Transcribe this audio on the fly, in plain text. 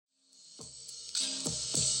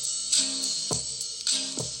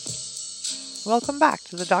Welcome back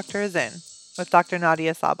to The Doctor Is In with Dr.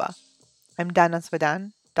 Nadia Sabeh. I'm Dana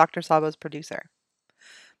Swadan, Dr. Sabeh's producer.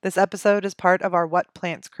 This episode is part of our What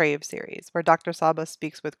Plants Crave series, where Dr. Sabeh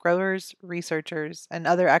speaks with growers, researchers, and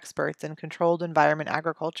other experts in controlled environment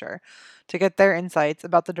agriculture to get their insights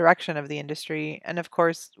about the direction of the industry and, of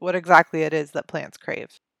course, what exactly it is that plants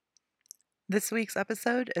crave. This week's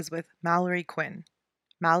episode is with Mallory Quinn.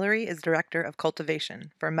 Mallory is Director of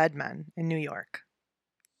Cultivation for MedMen in New York.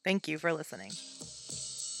 Thank you for listening.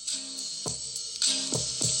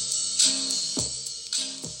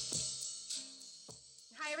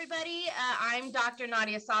 Hi, everybody. I'm Dr.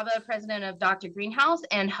 Nadia Sabeh, president of Dr. Greenhouse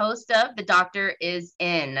and host of The Doctor Is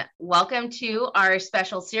In. Welcome to our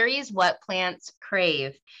special series, What Plants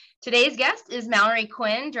Crave. Today's guest is Mallory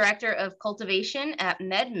Quinn, Director of Cultivation at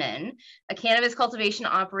MedMen, a cannabis cultivation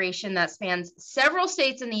operation that spans several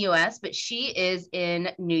states in the U.S., but she is in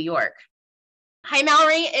New York. Hi,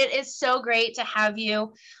 Mallory. It is so great to have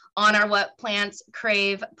you on our What Plants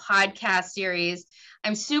Crave podcast series.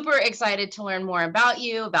 I'm super excited to learn more about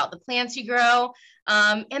you, about the plants you grow,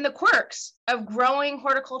 and the quirks of growing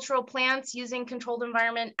horticultural plants using controlled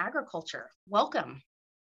environment agriculture. Welcome.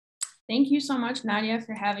 Thank you so much, Nadia,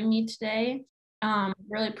 for having me today.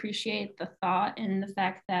 Really appreciate the thought and the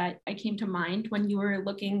fact that I came to mind when you were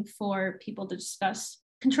looking for people to discuss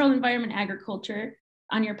controlled environment agriculture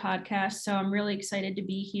on your podcast. So I'm really excited to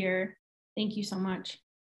be here. Thank you so much.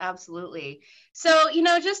 Absolutely. So,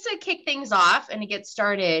 just to kick things off and to get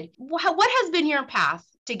started, what has been your path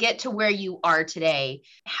to get to where you are today?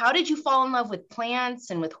 How did you fall in love with plants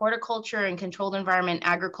and with horticulture and controlled environment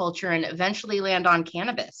agriculture and eventually land on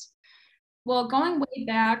cannabis? Well, going way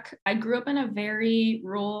back, I grew up in a very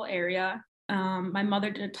rural area. My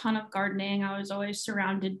mother did a ton of gardening. I was always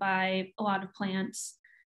surrounded by a lot of plants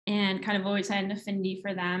and kind of always had an affinity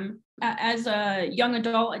for them. As a young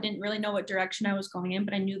adult, I didn't really know what direction I was going in,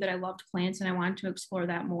 but I knew that I loved plants and I wanted to explore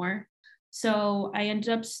that more. So I ended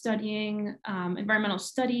up studying environmental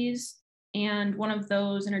studies, and one of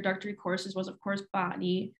those introductory courses was, of course,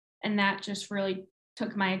 botany, and that just really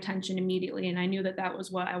took my attention immediately, and I knew that that was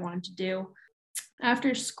what I wanted to do.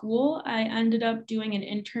 After school, I ended up doing an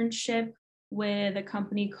internship with a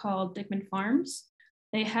company called Dickman Farms.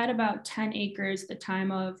 They had about 10 acres at the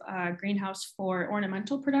time of greenhouse for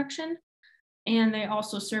ornamental production. And they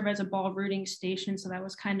also serve as a ball rooting station. So that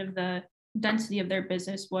was kind of the density of their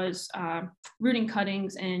business was rooting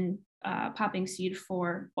cuttings and popping seed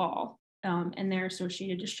for ball and their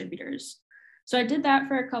associated distributors. So I did that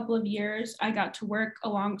for a couple of years. I got to work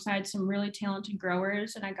alongside some really talented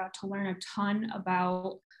growers, and I got to learn a ton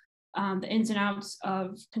about the ins and outs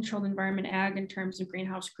of controlled environment ag in terms of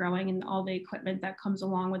greenhouse growing and all the equipment that comes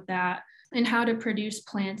along with that, and how to produce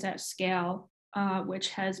plants at scale,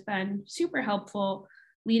 which has been super helpful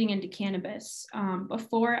leading into cannabis.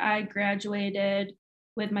 Before I graduated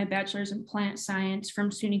with my bachelor's in plant science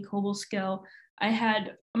from SUNY Cobleskill, I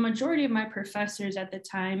had a majority of my professors at the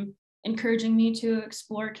time encouraging me to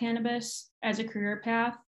explore cannabis as a career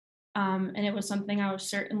path. And it was something I was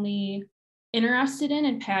certainly interested in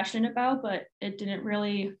and passionate about, but it didn't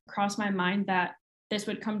really cross my mind that this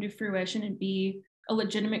would come to fruition and be a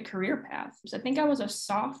legitimate career path. So I think I was a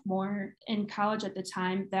sophomore in college at the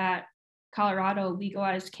time that Colorado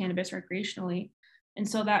legalized cannabis recreationally. And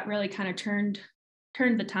so that really kind of turned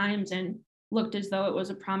the times and looked as though it was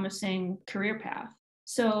a promising career path.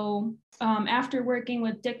 So after working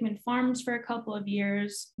with Dickman Farms for a couple of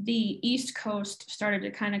years, the East Coast started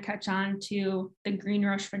to kind of catch on to the green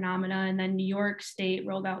rush phenomena, and then New York State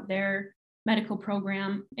rolled out their medical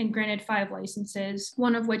program and granted 5 licenses,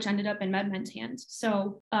 one of which ended up in MedMen's hands.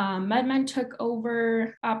 So MedMen took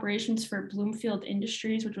over operations for Bloomfield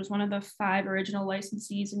Industries, which was one of the 5 original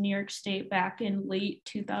licensees in New York State back in late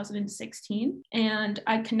 2016. And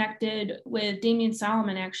I connected with Damian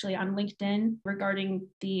Solomon actually on LinkedIn regarding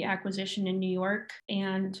the acquisition in New York,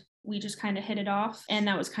 and we just kind of hit it off. And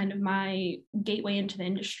that was kind of my gateway into the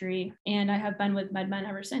industry. And I have been with MedMen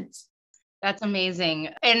ever since. That's amazing.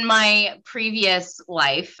 In my previous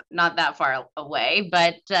life, not that far away,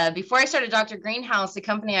 but before I started Dr. Greenhouse, the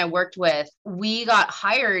company I worked with, we got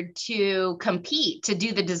hired to compete, to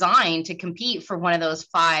do the design, to compete for one of those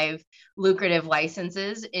 5 lucrative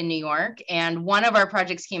licenses in New York. And one of our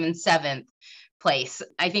projects came in 7th place.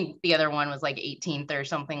 I think the other one was like 18th or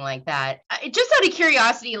something like that. Just out of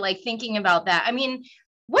curiosity, like thinking about that, I mean,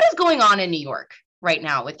 what is going on in New York right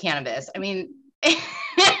now with cannabis? I mean,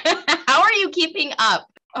 how are you keeping up?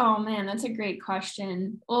 Oh man, that's a great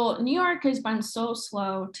question. Well, New York has been so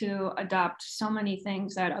slow to adopt so many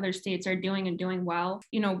things that other states are doing and doing well.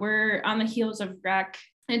 You know, we're on the heels of rec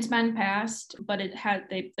It's been passed, but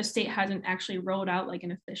the state hasn't actually rolled out like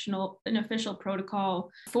an official protocol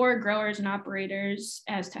for growers and operators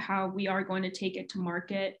as to how we are going to take it to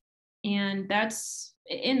market. And that's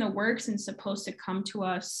in the works and supposed to come to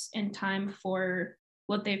us in time for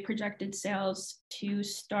what they've projected sales to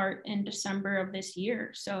start in December of this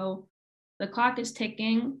year. So the clock is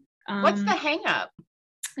ticking. What's the hang up?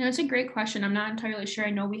 That's a great question. I'm not entirely sure. I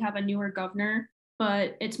know we have a newer governor,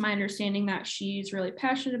 but it's my understanding that she's really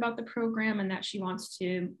passionate about the program and that she wants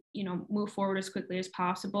to, move forward as quickly as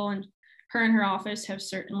possible. And her office have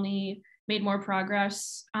certainly made more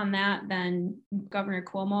progress on that than Governor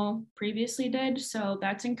Cuomo previously did. So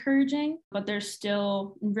that's encouraging, but there's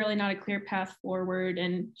still really not a clear path forward,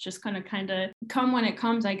 and just kind of come when it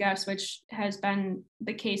comes, I guess, which has been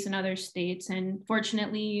the case in other states. And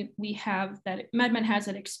fortunately, we have that MedMen has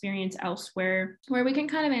that experience elsewhere where we can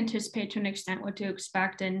kind of anticipate to an extent what to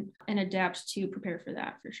expect and adapt to prepare for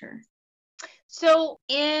that for sure. So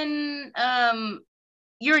you're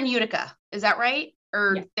in Utica, is that right?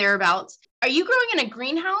 Or yeah. Thereabouts. Are you growing in a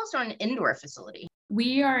greenhouse or an indoor facility?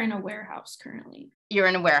 We are in a warehouse currently. You're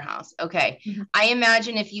in a warehouse. Okay. Mm-hmm. I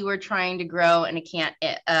imagine if you were trying to grow in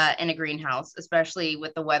a greenhouse, especially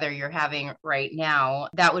with the weather you're having right now,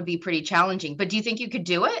 that would be pretty challenging. But do you think you could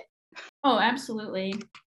do it? Oh, absolutely.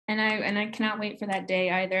 And I cannot wait for that day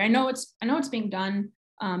either. I know it's being done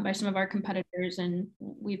by some of our competitors, and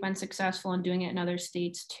we've been successful in doing it in other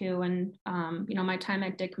states too. And, my time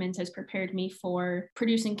at Dickman's has prepared me for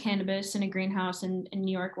producing cannabis in a greenhouse in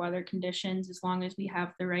New York weather conditions, as long as we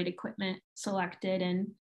have the right equipment selected and,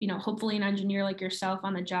 hopefully an engineer like yourself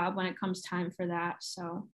on the job when it comes time for that.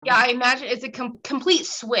 So yeah, I imagine it's a complete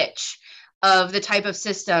switch of the type of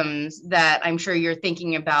systems that I'm sure you're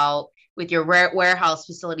thinking about with your warehouse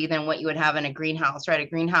facility than what you would have in a greenhouse, right? A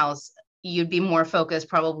greenhouse, you'd be more focused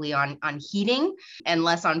probably on heating and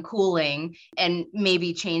less on cooling, and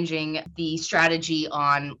maybe changing the strategy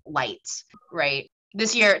on lights, right?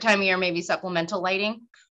 This time of year, maybe supplemental lighting.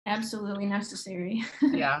 Absolutely necessary.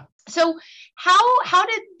 Yeah. So how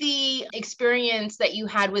did the experience that you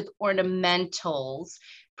had with ornamentals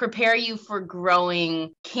prepare you for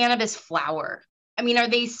growing cannabis flower? I mean, are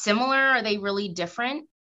they similar? Are they really different?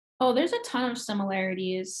 Oh, there's a ton of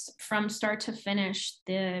similarities from start to finish.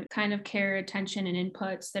 The kind of care, attention, and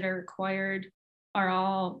inputs that are required are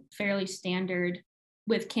all fairly standard,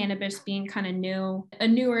 with cannabis being kind of a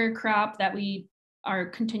newer crop that we are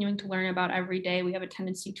continuing to learn about every day. We have a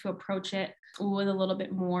tendency to approach it with a little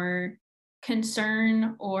bit more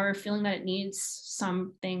concern, or feeling that it needs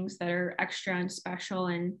some things that are extra and special.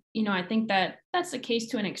 And, I think that that's the case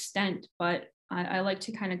to an extent, but I like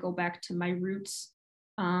to kind of go back to my roots.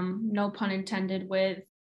 No pun intended, with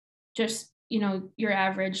just, your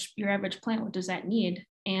average plant. What does that need?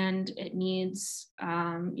 And it needs,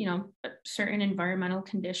 certain environmental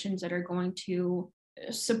conditions that are going to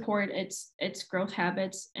support its growth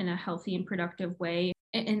habits in a healthy and productive way,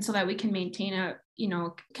 and so that we can maintain a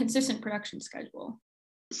consistent production schedule.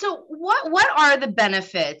 So what are the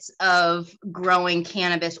benefits of growing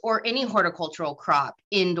cannabis or any horticultural crop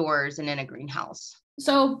indoors and in a greenhouse?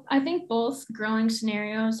 So I think both growing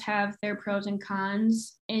scenarios have their pros and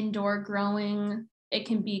cons. Indoor growing, it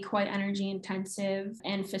can be quite energy intensive,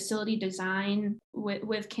 and facility design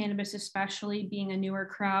with cannabis, especially being a newer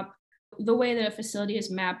crop, the way that a facility is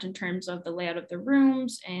mapped in terms of the layout of the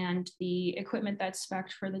rooms and the equipment that's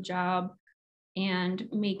spec'd for the job, and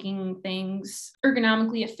making things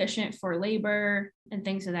ergonomically efficient for labor and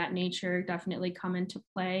things of that nature definitely come into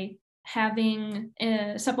play. Having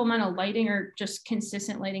supplemental lighting or just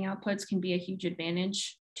consistent lighting outputs can be a huge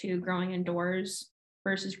advantage to growing indoors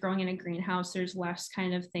versus growing in a greenhouse. There's less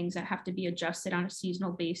kind of things that have to be adjusted on a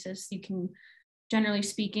seasonal basis. You can, generally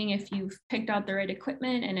speaking, if you've picked out the right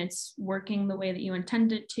equipment and it's working the way that you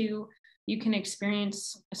intend it to, you can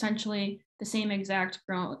experience essentially the same exact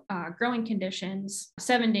growing conditions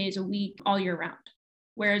 7 days a week all year round.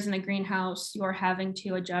 Whereas in the greenhouse, you're having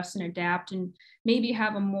to adjust and adapt and maybe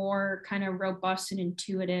have a more kind of robust and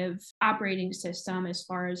intuitive operating system as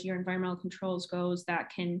far as your environmental controls goes,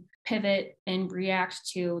 that can pivot and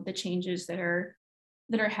react to the changes that are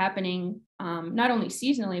happening, not only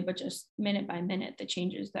seasonally, but just minute by minute, the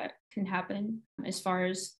changes that can happen as far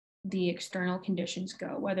as the external conditions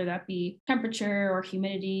go, whether that be temperature or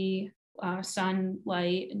humidity,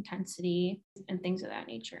 sunlight intensity, and things of that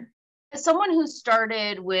nature. As someone who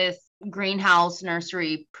started with greenhouse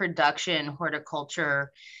nursery production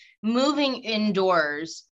horticulture, moving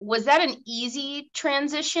indoors, was that an easy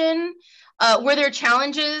transition? Were there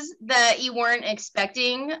challenges that you weren't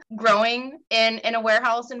expecting growing in a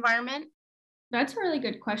warehouse environment? That's a really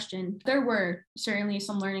good question. There were certainly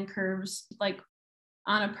some learning curves, like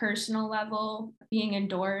on a personal level, being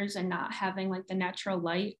indoors and not having like the natural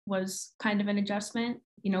light was kind of an adjustment.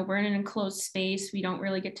 We're in an enclosed space. We don't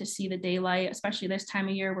really get to see the daylight, especially this time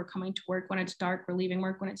of year. We're coming to work when it's dark. We're leaving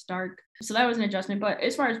work when it's dark. So that was an adjustment. But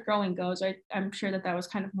as far as growing goes, I'm sure that was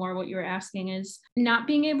kind of more what you were asking, is not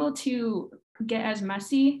being able to get as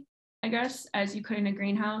messy, I guess, as you could in a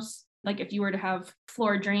greenhouse. Like if you were to have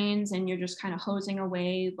floor drains and you're just kind of hosing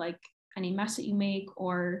away like any mess that you make,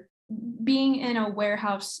 or being in a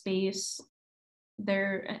warehouse space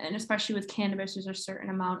there, and especially with cannabis, there's a certain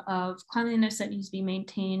amount of cleanliness that needs to be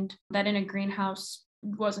maintained that in a greenhouse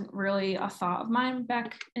wasn't really a thought of mine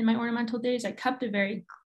back in my ornamental days. I kept a very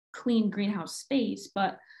clean greenhouse space,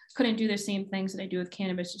 but couldn't do the same things that I do with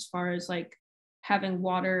cannabis, as far as like having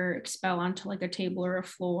water expel onto like a table or a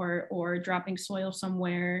floor, or dropping soil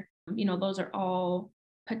somewhere. Those are all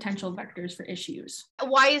potential vectors for issues.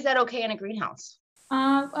 Why is that okay in a greenhouse?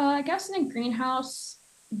 I guess in a greenhouse,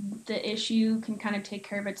 the issue can kind of take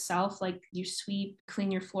care of itself. Like you sweep,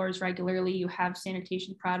 clean your floors regularly. You have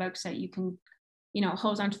sanitation products that you can,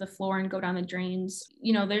 hose onto the floor and go down the drains.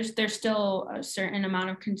 There's still a certain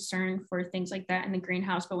amount of concern for things like that in the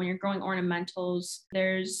greenhouse. But when you're growing ornamentals,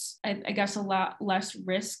 there's, I guess, a lot less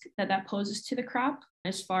risk that poses to the crop,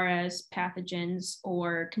 as far as pathogens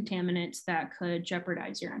or contaminants that could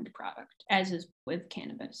jeopardize your end product, as is with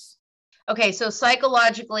cannabis. Okay, so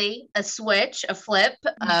psychologically, a flip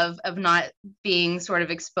of not being sort of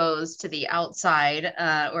exposed to the outside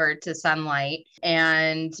or to sunlight,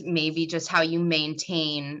 and maybe just how you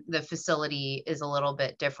maintain the facility is a little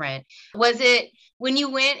bit different. Was it when you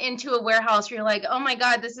went into a warehouse where you're like, oh my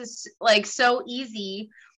God, this is like so easy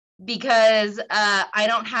because I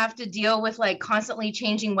don't have to deal with like constantly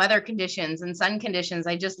changing weather conditions and sun conditions.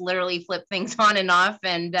 I just literally flip things on and off,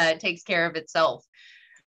 and it takes care of itself.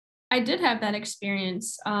 I did have that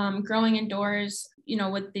experience growing indoors,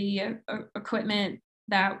 with the equipment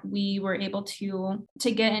that we were able to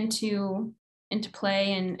get into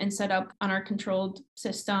play and set up on our controlled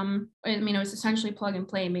system. I mean, it was essentially plug and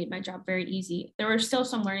play, made my job very easy. There were still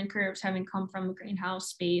some learning curves having come from the greenhouse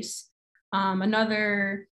space.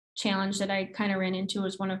 Another challenge that I kind of ran into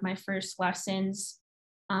was one of my first lessons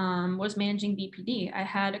was managing BPD. I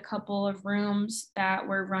had a couple of rooms that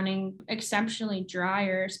were running exceptionally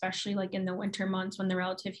drier, especially like in the winter months when the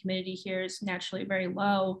relative humidity here is naturally very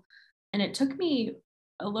low. And it took me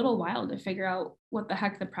a little while to figure out what the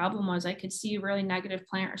heck the problem was. I could see a really negative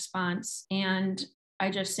plant response, and I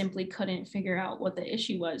just simply couldn't figure out what the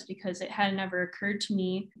issue was, because it had never occurred to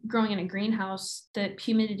me. Growing in a greenhouse, the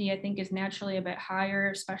humidity, I think, is naturally a bit higher,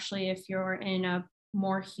 especially if you're in a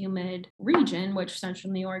more humid region, which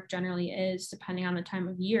central New York generally is, depending on the time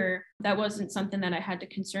of year. That wasn't something that I had to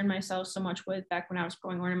concern myself so much with back when I was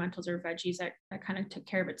growing ornamentals or veggies. That kind of took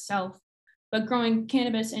care of itself. But growing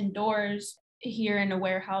cannabis indoors here in a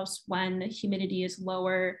warehouse, when the humidity is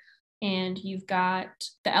lower and you've got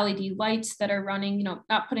the LED lights that are running,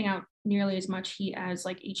 not putting out nearly as much heat as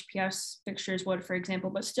like HPS fixtures would, for example,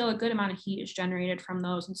 but still a good amount of heat is generated from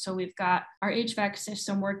those. And so we've got our HVAC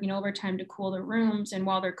system working overtime to cool the rooms. And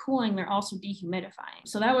while they're cooling, they're also dehumidifying.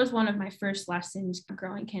 So that was one of my first lessons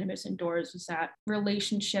growing cannabis indoors, was that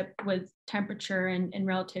relationship with temperature and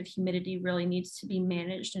relative humidity really needs to be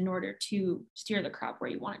managed in order to steer the crop where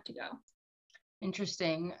you want it to go.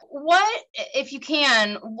 Interesting. What, if you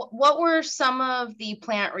can, what were some of the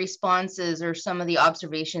plant responses or some of the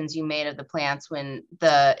observations you made of the plants when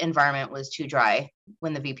the environment was too dry,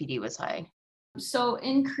 when the VPD was high? So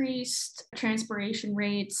increased transpiration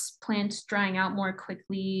rates, plants drying out more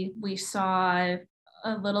quickly. We saw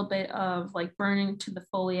a little bit of like burning to the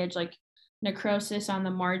foliage, like necrosis on the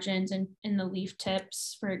margins and in the leaf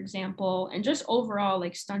tips, for example, and just overall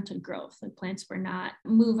like stunted growth. The plants were not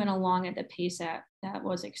moving along at the pace that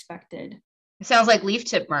was expected. It sounds like leaf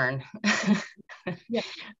tip burn. Yeah.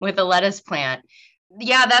 With a lettuce plant.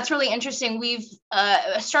 Yeah, that's really interesting. We've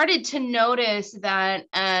started to notice that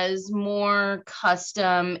as more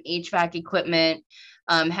custom HVAC equipment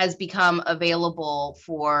has become available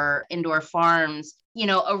for indoor farms.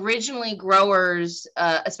 Originally growers,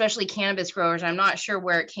 especially cannabis growers, I'm not sure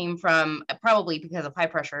where it came from, probably because of high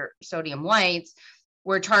pressure sodium lights,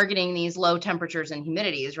 we're targeting these low temperatures and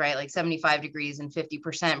humidities, right? Like 75 degrees and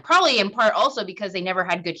 50%, probably in part also because they never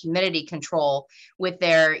had good humidity control with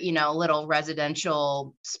their, little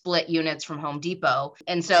residential split units from Home Depot.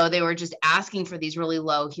 And so they were just asking for these really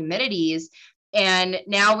low humidities. And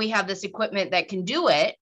now we have this equipment that can do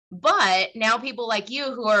it. But now people like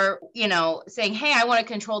you who are, saying, hey, I want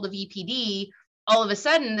to control the VPD, all of a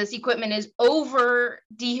sudden this equipment is over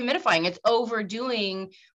dehumidifying. It's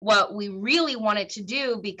overdoing what we really want it to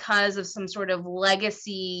do because of some sort of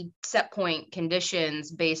legacy set point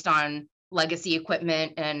conditions based on legacy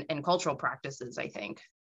equipment and cultural practices, I think.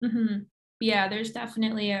 Mm-hmm. Yeah, there's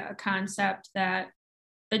definitely a concept that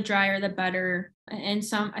the drier the better. And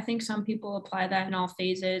I think some people apply that in all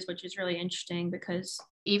phases, which is really interesting because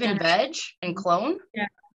Even generally, veg and clone? yeah,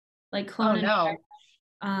 like Oh clone and no.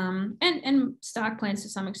 and stock plants to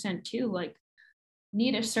some extent too, like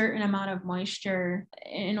need a certain amount of moisture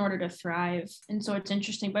in order to thrive. And so it's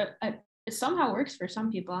interesting, but it somehow works for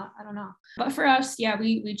some people. I don't know. But for us, yeah,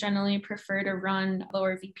 we generally prefer to run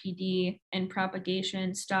lower VPD and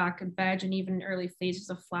propagation, stock, and veg, and even early phases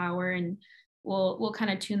of flower. And we'll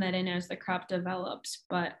kind of tune that in as the crop develops.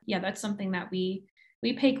 But yeah, that's something that we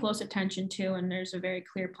pay close attention to, and there's a very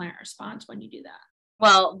clear plant response when you do that.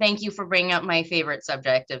 Well, thank you for bringing up my favorite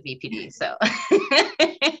subject of VPD. So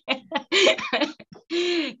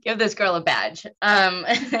give this girl a badge.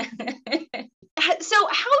 So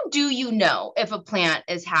how do you know if a plant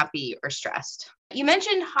is happy or stressed? You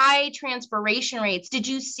mentioned high transpiration rates. Did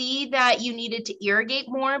you see that you needed to irrigate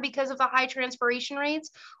more because of the high transpiration rates,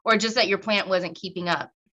 or just that your plant wasn't keeping up?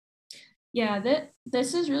 Yeah,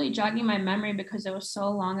 this is really jogging my memory because it was so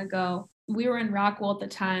long ago. We were in Rockwell at the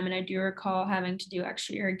time, and I do recall having to do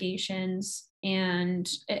extra irrigations. And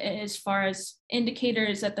as far as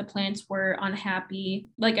indicators that the plants were unhappy,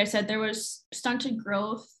 like I said, there was stunted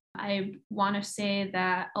growth. I want to say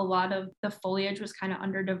that a lot of the foliage was kind of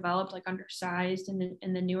underdeveloped, like undersized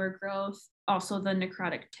in the newer growth. Also, the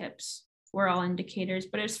necrotic tips were all indicators.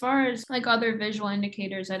 But as far as like other visual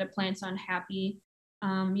indicators that a plant's unhappy,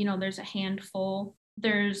 there's a handful.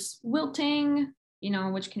 There's wilting,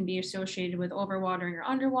 which can be associated with overwatering or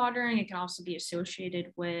underwatering. It can also be associated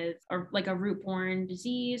with like a root-borne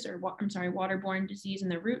disease waterborne disease in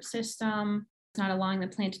the root system. It's not allowing the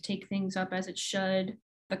plant to take things up as it should.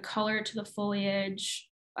 The color to the foliage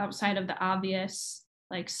outside of the obvious,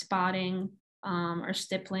 like spotting or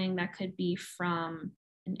stippling, that could be from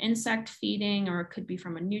an insect feeding, or it could be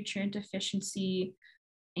from a nutrient deficiency.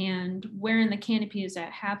 And where in the canopy is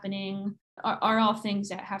that happening are all things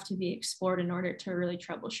that have to be explored in order to really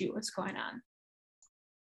troubleshoot what's going on.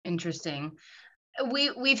 Interesting.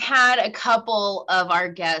 We've had a couple of our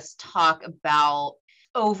guests talk about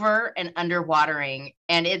over and under watering,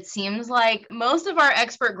 and it seems like most of our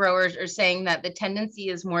expert growers are saying that the tendency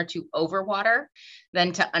is more to overwater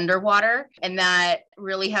than to underwater, and that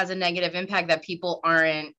really has a negative impact that people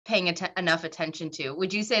aren't paying enough attention to.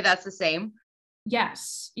 Would you say that's the same?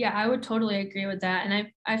 Yes. Yeah, I would totally agree with that. And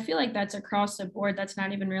I feel like that's across the board. That's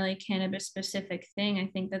not even really a cannabis specific thing. I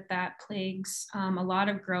think that plagues a lot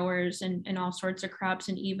of growers and all sorts of crops,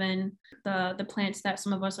 and even the plants that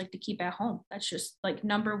some of us like to keep at home. That's just like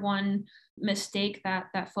number one mistake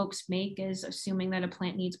that folks make, is assuming that a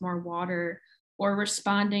plant needs more water, or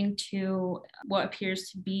responding to what appears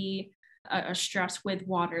to be a stress with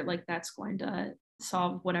water, like that's going to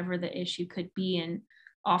solve whatever the issue could be. And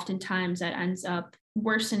oftentimes that ends up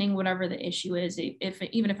worsening whatever the issue is.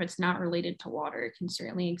 Even if it's not related to water, it can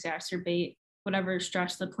certainly exacerbate whatever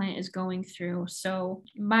stress the plant is going through. So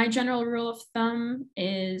my general rule of thumb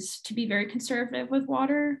is to be very conservative with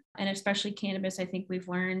water, and especially cannabis. I think we've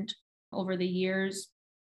learned over the years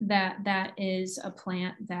that is a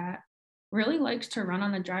plant that really likes to run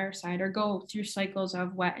on the drier side or go through cycles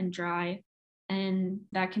of wet and dry. And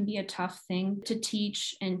that can be a tough thing to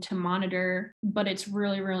teach and to monitor, but it's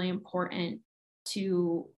really, really important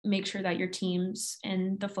to make sure that your teams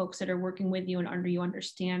and the folks that are working with you and under you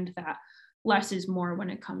understand that less is more when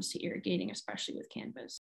it comes to irrigating, especially with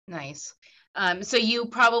cannabis. Nice. So you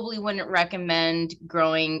probably wouldn't recommend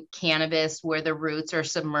growing cannabis where the roots are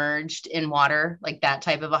submerged in water, like that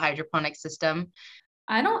type of a hydroponic system?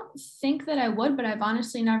 I don't think that I would, but I've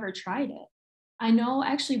honestly never tried it. I know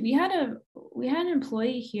actually we had an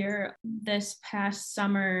employee here this past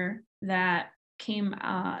summer that came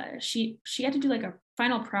she had to do like a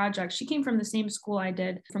final project. She came from the same school I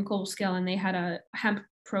did from Global Scale, and they had a hemp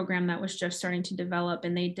program that was just starting to develop,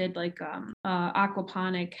 and they did like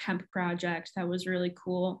aquaponic hemp project that was really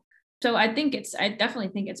cool. So I definitely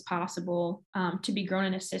think it's possible to be grown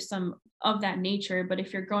in a system of that nature. But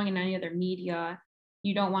if you're growing in any other media,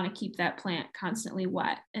 you don't want to keep that plant constantly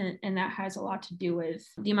wet, and that has a lot to do with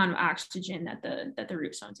the amount of oxygen that the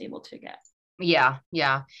root zone is able to get. Yeah,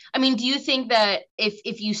 yeah. I mean, do you think that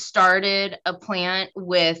if you started a plant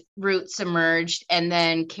with roots submerged and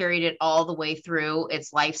then carried it all the way through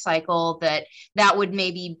its life cycle, that that would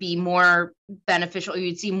maybe be more beneficial?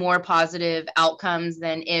 You'd see more positive outcomes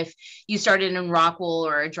than if you started in rock wool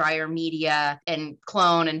or a drier media and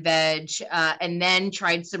clone and veg, and then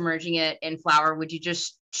tried submerging it in flour. Would you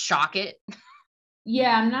just shock it?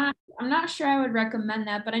 Yeah, I'm not sure I would recommend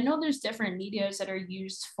that, but I know there's different medias that are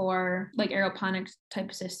used for like aeroponic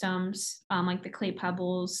type systems, like the clay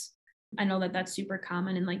pebbles. I know that that's super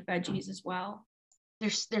common in like veggies as well.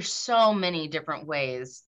 There's so many different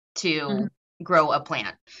ways Mhm. to grow a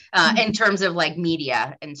plant in Mhm. terms of like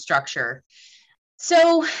media and structure.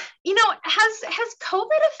 So, has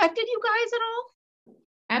COVID affected you guys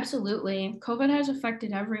Absolutely. COVID has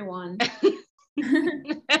affected everyone. at all?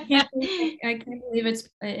 I can't believe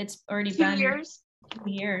it's already 2 years? been 2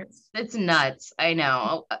 years. It's nuts. I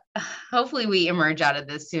know. Hopefully, we emerge out of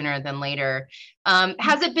this sooner than later.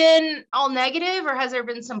 Has it been all negative, or has there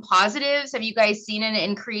been some positives? Have you guys seen an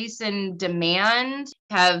increase in demand?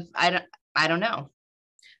 I don't know.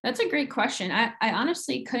 That's a great question. I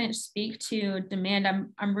honestly couldn't speak to demand.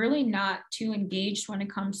 I'm really not too engaged when it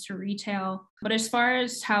comes to retail. But as far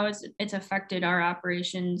as how it's affected our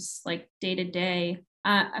operations like day to day,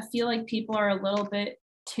 I feel like people are a little bit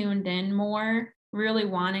tuned in more, really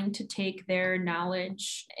wanting to take their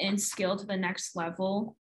knowledge and skill to the next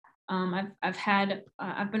level. I've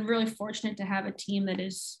been really fortunate to have a team that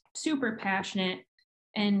is super passionate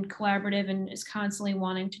and collaborative and is constantly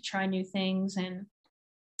wanting to try new things, and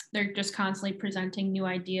they're just constantly presenting new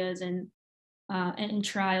ideas and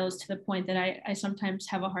trials to the point that I sometimes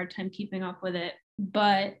have a hard time keeping up with it.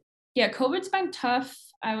 But yeah, COVID's been tough,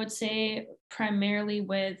 I would say, primarily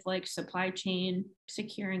with like supply chain,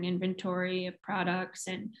 securing inventory of products,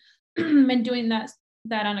 and been doing that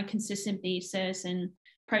on a consistent basis. And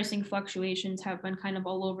pricing fluctuations have been kind of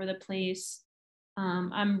all over the place.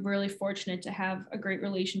 I'm really fortunate to have a great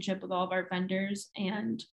relationship with all of our vendors,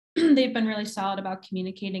 and they've been really solid about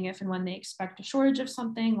communicating if and when they expect a shortage of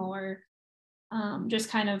something, or just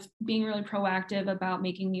kind of being really proactive about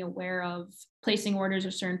making me aware of placing orders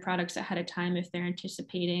of certain products ahead of time if they're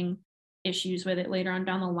anticipating issues with it later on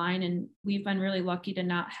down the line. And we've been really lucky to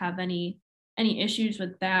not have any issues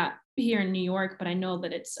with that here in New York, but I know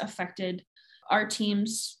that it's affected our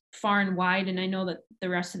teams far and wide, and I know that the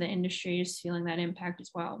rest of the industry is feeling that impact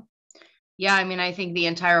as well. Yeah, I mean, I think the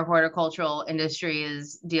entire horticultural industry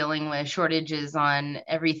is dealing with shortages on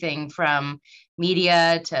everything from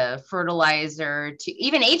media to fertilizer to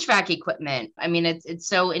even HVAC equipment. I mean, it's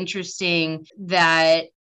so interesting that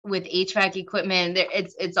with HVAC equipment,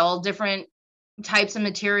 it's all different types of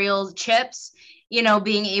materials, chips,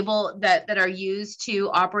 being able that are used to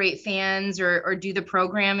operate fans or do the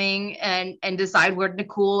programming and decide where to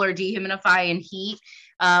cool or dehumidify and heat,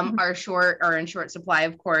 Mhm. are in short supply,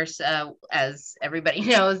 of course. As everybody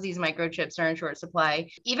knows, these microchips are in short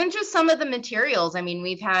supply. Even just some of the materials. I mean,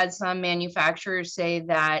 we've had some manufacturers say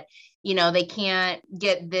that they can't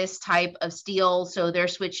get this type of steel, so they're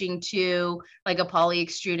switching to like a poly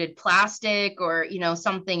extruded plastic or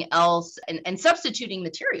something else, and substituting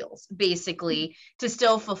materials basically to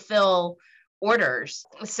still fulfill orders.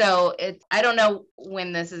 So I don't know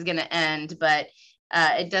when this is going to end, but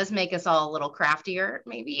it does make us all a little craftier,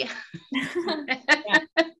 maybe. Yeah.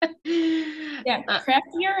 Yeah, uh,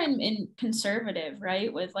 craftier and conservative,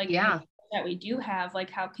 right? With like the yeah. that we do have, like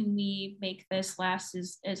how can we make this last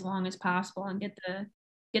as long as possible and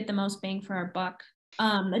get the most bang for our buck?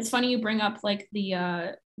 It's funny you bring up like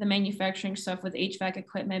the manufacturing stuff with HVAC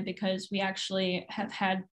equipment, because we actually have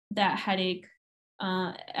had that headache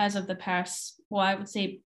as of the past, well, I would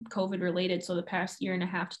say COVID related, so the past year and a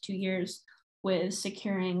half to 2 years, with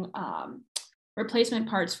securing replacement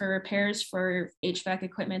parts for repairs for HVAC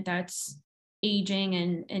equipment that's aging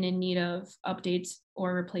and in need of updates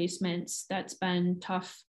or replacements. That's been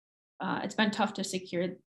tough. It's been tough to secure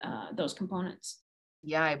those components.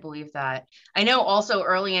 Yeah, I believe that. I know also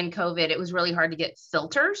early in COVID, it was really hard to get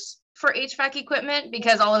filters for HVAC equipment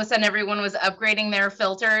because all of a sudden everyone was upgrading their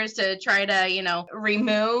filters to try to,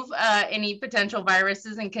 remove any potential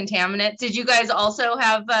viruses and contaminants. Did you guys also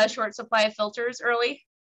have a short supply of filters early?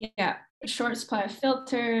 Yeah, short supply of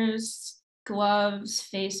filters, gloves,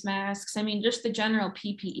 face masks. I mean, just the general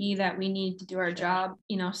PPE that we need to do our job,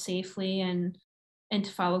 safely and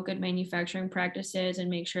to follow good manufacturing practices and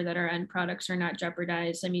make sure that our end products are not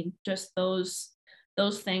jeopardized. I mean, just those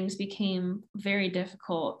things became very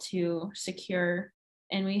difficult to secure,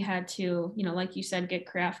 and we had to, like you said, get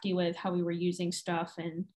crafty with how we were using stuff,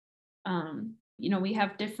 and We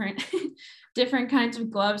have different different kinds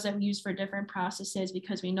of gloves that we use for different processes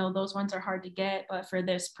because we know those ones are hard to get. But for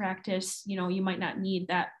this practice, you might not need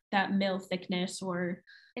that mill thickness or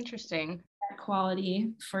interesting that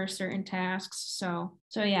quality for certain tasks. So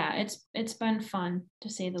yeah, it's been fun to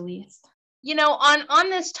say the least. On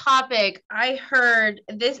this topic, I heard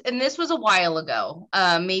this, and this was a while ago,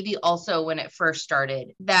 maybe also when it first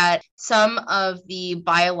started, that some of the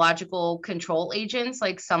biological control agents,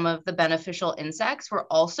 like some of the beneficial insects, were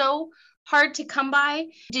also hard to come by.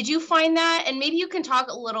 Did you find that? And maybe you can talk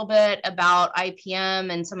a little bit about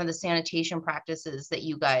IPM and some of the sanitation practices that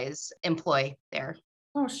you guys employ there.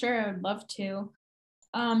 Oh, sure. I would love to.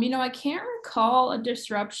 I can't recall a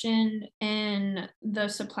disruption in the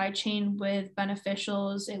supply chain with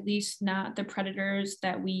beneficials, at least not the predators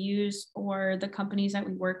that we use or the companies that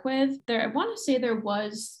we work with. I want to say there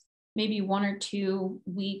was maybe 1 or 2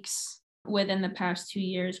 weeks within the past 2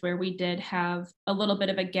 years where we did have a little bit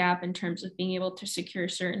of a gap in terms of being able to secure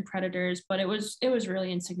certain predators, but it was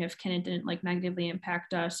really insignificant. It didn't negatively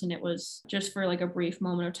impact us, and it was just for a brief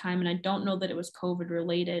moment of time. And I don't know that it was COVID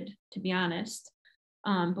related, to be honest.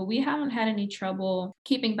 But we haven't had any trouble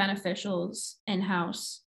keeping beneficials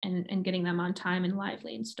in-house and getting them on time and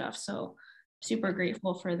lively and stuff. So super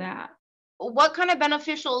grateful for that. What kind of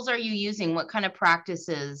beneficials are you using? What kind of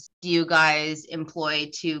practices do you guys employ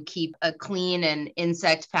to keep a clean and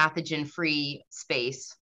insect pathogen-free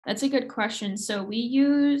space? That's a good question. So we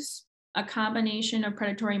use a combination of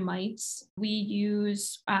predatory mites. We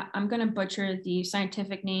use, I'm going to butcher the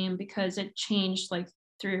scientific name because it changed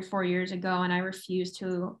 3 or 4 years ago, and I refuse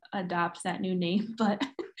to adopt that new name, but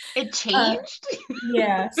it changed?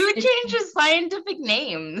 Yes. Who changes scientific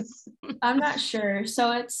names? I'm not sure.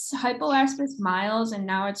 So it's Hypolaspis miles, and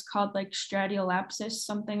now it's called Stratiolapsis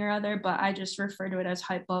something or other, but I just refer to it as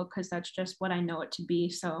hypo because that's just what I know it to be.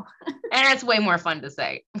 So and it's way more fun to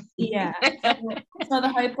say. Yeah. So the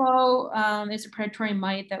hypo is a predatory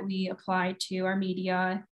mite that we apply to our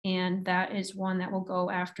media, and that is one that will go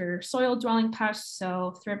after soil dwelling pests,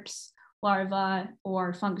 so thrips larvae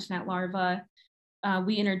or fungus gnat larvae.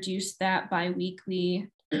 We introduce that bi-weekly.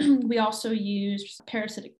 We also use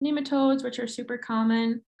parasitic nematodes, which are super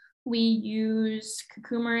common. We use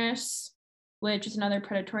Cucumeris, which is another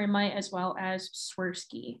predatory mite, as well as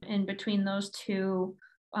Swirsky. And between those two,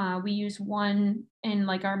 we use one in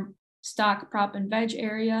our stock, prop, and veg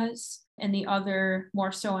areas, and the other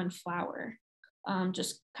more so in flower,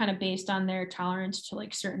 just kind of based on their tolerance to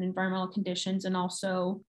certain environmental conditions, and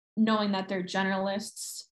also knowing that they're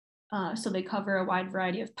generalists. So they cover a wide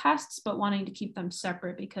variety of pests, but wanting to keep them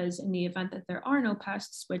separate because in the event that there are no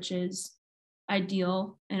pests, which is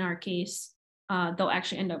ideal in our case, they'll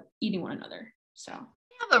actually end up eating one another. So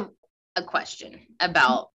I have a question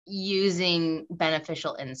about using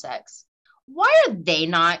beneficial insects. Why are they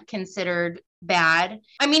not considered bad?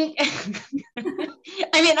 I mean,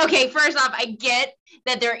 okay, first off, I get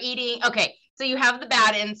that they're eating. Okay, so you have the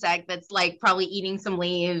bad insect that's probably eating some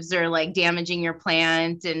leaves or damaging your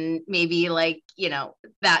plant and maybe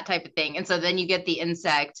that type of thing. And so then you get the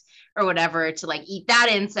insect or whatever to eat that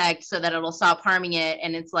insect so that it'll stop harming it.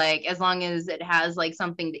 And it's as long as it has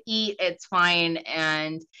something to eat, it's fine.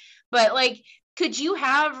 But could you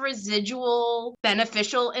have residual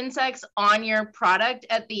beneficial insects on your product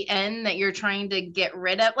at the end that you're trying to get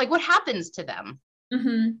rid of? What happens to them?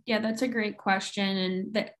 Mm-hmm. Yeah, that's a great question.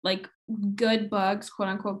 And that good bugs, quote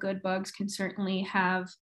unquote, good bugs can certainly have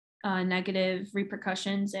negative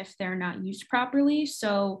repercussions if they're not used properly.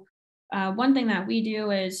 So one thing that we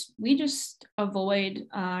do is we just avoid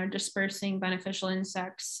dispersing beneficial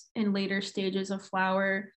insects in later stages of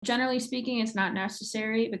flower. Generally speaking, it's not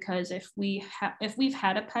necessary because if we've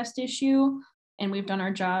had a pest issue and we've done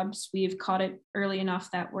our jobs, we've caught it early enough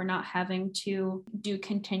that we're not having to do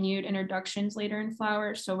continued introductions later in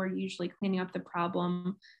flower. So we're usually cleaning up the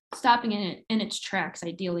problem, stopping it in its tracks,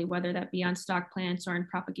 ideally, whether that be on stock plants or in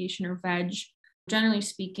propagation or veg. Generally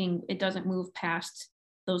speaking, it doesn't move past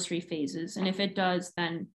those 3 phases. And if it does,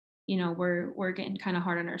 then we're getting kind of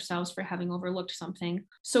hard on ourselves for having overlooked something.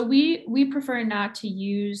 So we prefer not to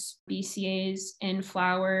use BCAs in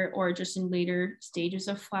flower or just in later stages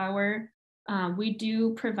of flower. We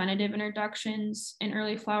do preventative introductions in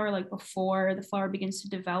early flower, before the flower begins to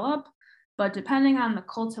develop. But depending on the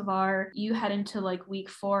cultivar, you head into week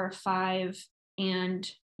 4 or 5,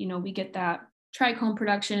 and we get that trichome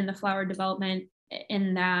production in the flower development,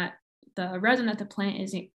 in that the resin that the plant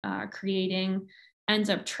is creating ends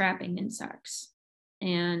up trapping insects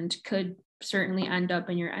and could certainly end up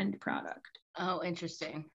in your end product. Oh,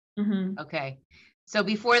 interesting. Mm-hmm. Okay. So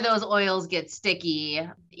before those oils get sticky,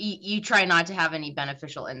 you try not to have any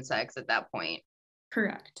beneficial insects at that point.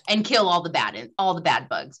 Correct. And kill all the bad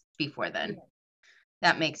bugs before then. Yeah.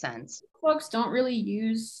 That makes sense. Folks don't really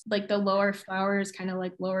use like the lower flowers, kind of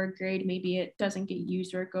like lower grade. Maybe it doesn't get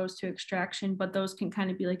used or it goes to extraction, but those can kind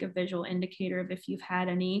of be like a visual indicator of if you've had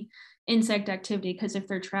any insect activity. Because if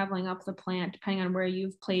they're traveling up the plant, depending on where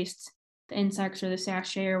you've placed the insects or the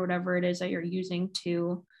sachet or whatever it is that you're using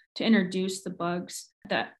to introduce the bugs,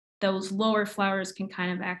 that those lower flowers can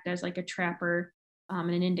kind of act as like a trapper and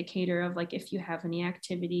an indicator of like if you have any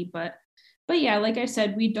activity. But yeah, like I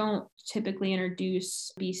said, we don't typically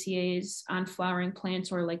introduce BCAs on flowering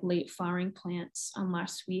plants or like late flowering plants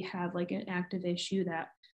unless we have like an active issue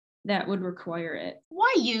that would require it.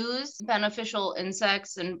 Why use beneficial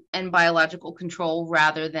insects and biological control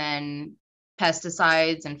rather than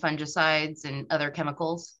pesticides and fungicides and other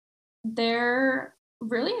chemicals? They're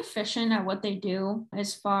really efficient at what they do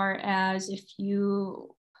as far as if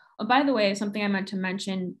you, oh, by the way, something I meant to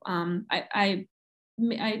mention,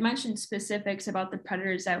 I mentioned specifics about the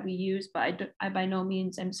predators that we use, but I by no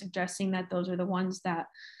means am suggesting that those are the ones that,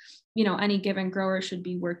 you know, any given grower should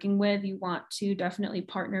be working with. You want to definitely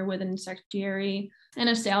partner with an insectarian and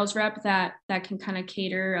a sales rep that can kind of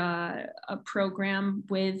cater a program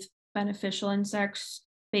with beneficial insects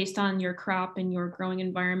based on your crop and your growing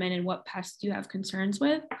environment and what pests you have concerns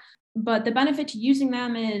with. But the benefit to using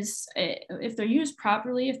them is if they're used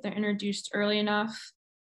properly, if they're introduced early enough,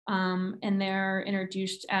 and they're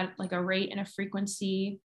introduced at like a rate and a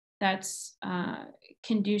frequency that's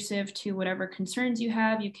conducive to whatever concerns you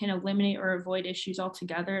have, you can eliminate or avoid issues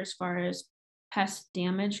altogether as far as pest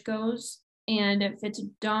damage goes. And if it's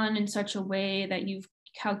done in such a way that you've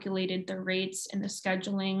calculated the rates and the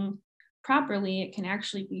scheduling properly, it can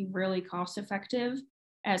actually be really cost effective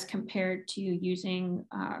as compared to using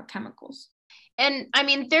chemicals. And I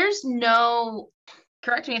mean, there's no,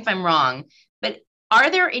 correct me if I'm wrong, but are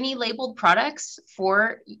there any labeled products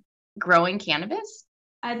for growing cannabis?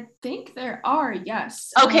 I think there are,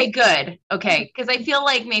 yes. Okay, good. Okay, because I feel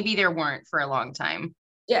like maybe there weren't for a long time.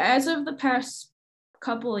 Yeah, as of the past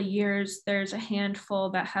couple of years, there's a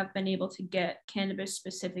handful that have been able to get cannabis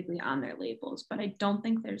specifically on their labels, but I don't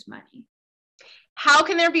think there's many. How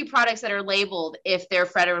can there be products that are labeled if they're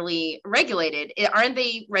federally regulated? Aren't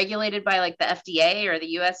they regulated by like the FDA or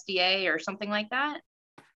the USDA or something like that?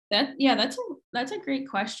 That's a great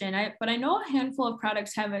question. But I know a handful of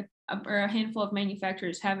products or a handful of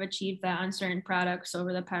manufacturers have achieved that on certain products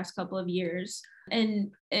over the past couple of years.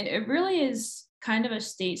 And it really is kind of a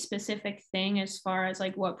state specific thing as far as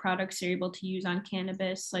like what products you're able to use on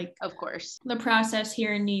cannabis. Like, of course, the process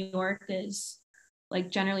here in New York is, like,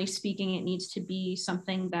 generally speaking, it needs to be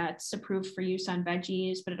something that's approved for use on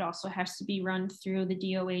veggies, but it also has to be run through the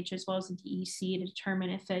DOH as well as the DEC to determine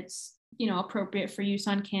if it's, you know, appropriate for use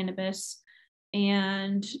on cannabis.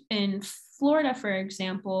 And in Florida, for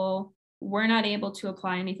example, we're not able to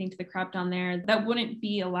apply anything to the crop down there that wouldn't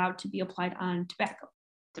be allowed to be applied on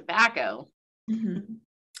tobacco. Mm-hmm.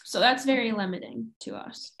 So that's very limiting to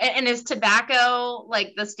us. And is tobacco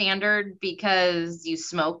like the standard because you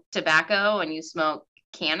smoke tobacco and you smoke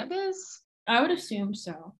cannabis? I would assume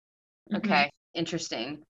so. Okay, mm-hmm.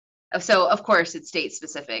 Interesting. So of course it's state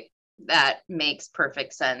specific. That makes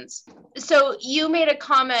perfect sense. So you made a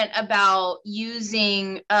comment about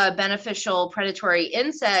using beneficial predatory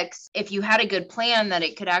insects. If you had a good plan, that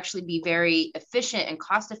it could actually be very efficient and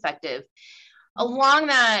cost effective. Along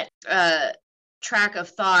that track of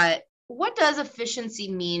thought, what does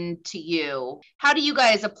efficiency mean to you? How do you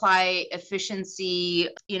guys apply efficiency?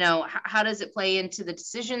 You know, how does it play into the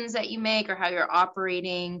decisions that you make or how you're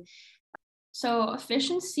operating? So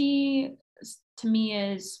efficiency to me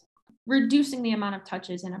is reducing the amount of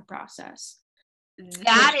touches in a process.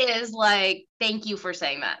 That is like, thank you for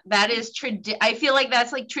saying that. That is, I feel like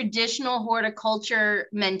that's like traditional horticulture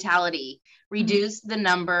mentality. Reduce mm-hmm. the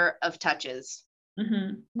number of touches.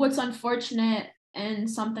 Mm-hmm. What's unfortunate and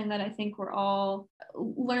something that I think we're all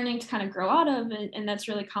learning to kind of grow out of, and that's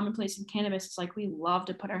really commonplace in cannabis, is like we love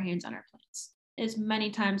to put our hands on our plants as many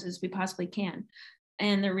times as we possibly can.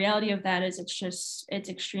 And the reality of that is it's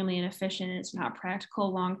extremely inefficient and it's not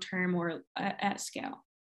practical long-term or at scale.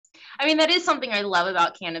 I mean, that is something I love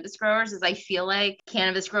about cannabis growers is I feel like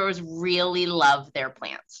cannabis growers really love their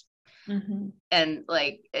plants. Mm-hmm. And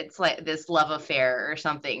like, it's like this love affair or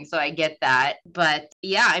something. So I get that. But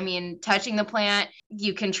yeah, I mean, touching the plant,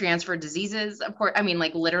 you can transfer diseases, of course. I mean,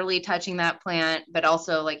 like literally touching that plant, but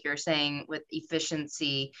also like you're saying with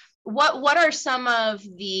efficiency. What are some of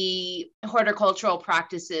the horticultural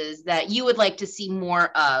practices that you would like to see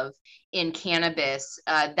more of in cannabis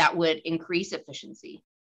that would increase efficiency?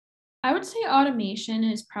 I would say automation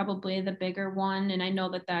is probably the bigger one. And I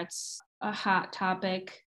know that that's a hot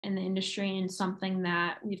topic in the industry and something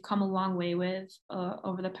that we've come a long way with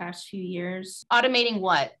over the past few years. Automating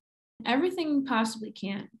what? Everything possibly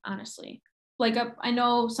can, honestly. Like I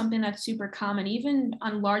know something that's super common, even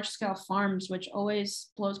on large scale farms, which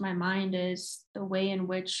always blows my mind, is the way in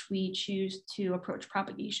which we choose to approach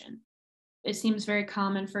propagation. It seems very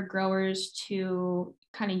common for growers to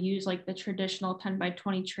kind of use like the traditional 10 by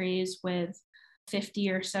 20 trays with 50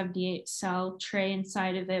 or 78 cell tray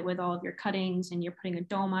inside of it with all of your cuttings, and you're putting a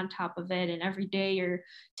dome on top of it. And every day you're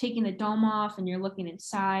taking the dome off and you're looking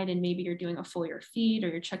inside, and maybe you're doing a foliar feed or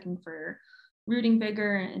you're checking for rooting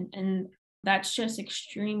vigor. And that's just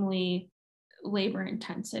extremely labor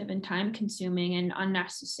intensive and time consuming and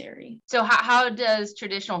unnecessary. So how does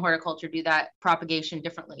traditional horticulture do that propagation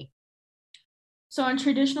differently? So in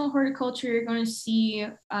traditional horticulture, you're going to see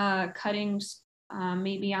cuttings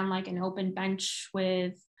maybe on like an open bench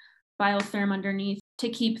with biotherm underneath to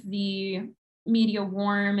keep the media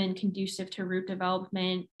warm and conducive to root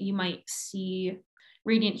development. You might see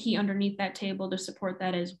radiant heat underneath that table to support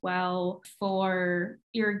that as well. For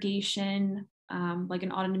irrigation, like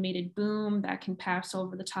an automated boom that can pass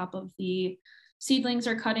over the top of the seedlings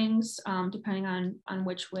or cuttings, depending on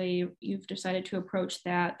which way you've decided to approach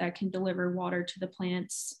that can deliver water to the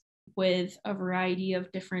plants with a variety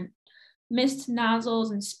of different mist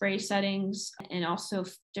nozzles and spray settings, and also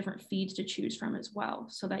different feeds to choose from as well,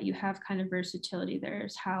 so that you have kind of versatility there.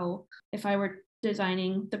 Is how, if I were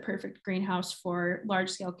designing the perfect greenhouse for large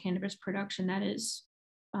scale cannabis production,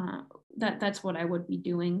 that's what I would be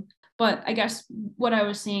doing. But I guess what I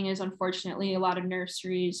was seeing is, unfortunately, a lot of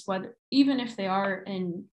nurseries, whether even if they are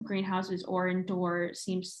in greenhouses or indoor,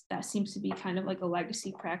 seems to be kind of like a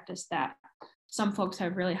legacy practice that some folks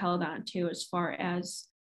have really held on to, as far as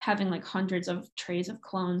having like hundreds of trays of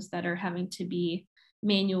clones that are having to be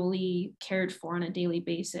manually cared for on a daily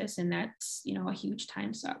basis. And that's, a huge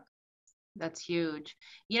time suck. That's huge.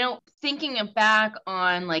 Thinking back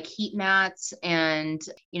on like heat mats and,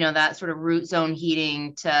 that sort of root zone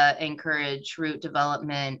heating to encourage root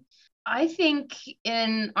development. I think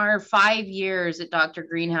in our 5 years at Dr.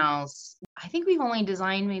 Greenhouse, I think we've only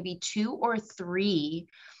designed maybe 2 or 3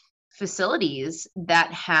 facilities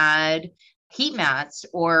that had heat mats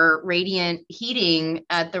or radiant heating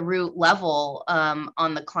at the root level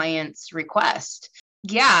on the client's request.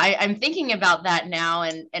 Yeah, I'm thinking about that now,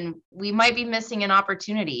 and we might be missing an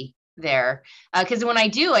opportunity there. Because when I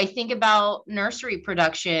do, I think about nursery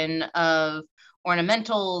production of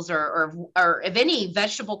ornamentals or of any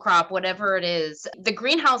vegetable crop, whatever it is. The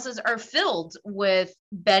greenhouses are filled with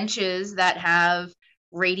benches that have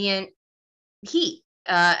radiant heat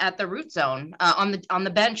at the root zone on the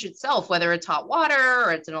bench itself, whether it's hot water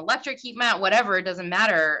or it's an electric heat mat, whatever, it doesn't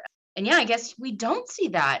matter. And yeah, I guess we don't see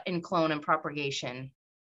that in clone and propagation.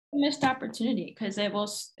 Missed opportunity, because it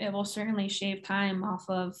will certainly shave time off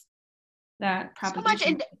of that So much.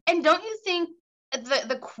 propagation. And don't you think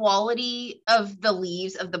the quality of the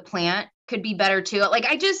leaves of the plant could be better too? Like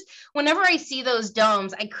whenever I see those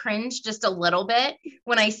domes, I cringe just a little bit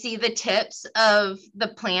when I see the tips of the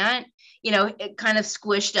plant, it kind of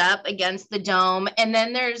squished up against the dome. And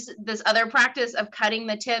then there's this other practice of cutting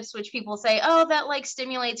the tips, which people say, oh, that like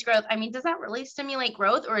stimulates growth. I mean, does that really stimulate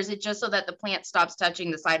growth, or is it just so that the plant stops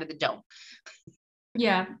touching the side of the dome?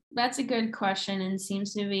 Yeah, that's a good question, and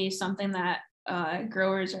seems to be something that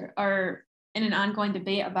growers are in an ongoing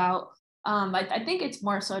debate about. I think it's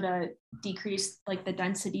more so to decrease like the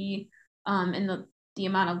density and the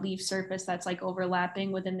amount of leaf surface that's like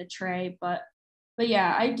overlapping within the tray. But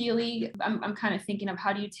yeah, ideally, I'm kind of thinking of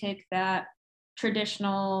how do you take that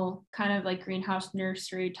traditional kind of like greenhouse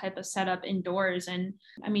nursery type of setup indoors. And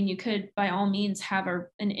I mean, you could by all means have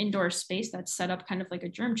an indoor space that's set up kind of like a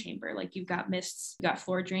germ chamber. Like you've got mists, you've got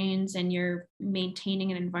floor drains, and you're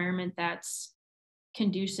maintaining an environment that's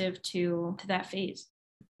conducive to that phase.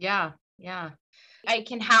 Yeah. I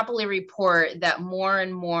can happily report that more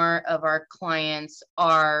and more of our clients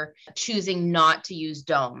are choosing not to use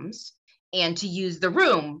domes and to use the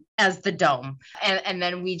room as the dome. And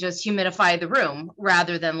then we just humidify the room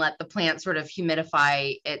rather than let the plant sort of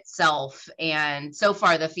humidify itself. And so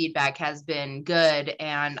far the feedback has been good,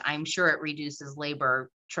 and I'm sure it reduces labor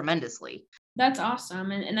tremendously. That's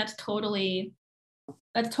awesome. And that's totally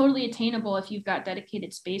attainable if you've got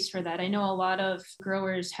dedicated space for that. I know a lot of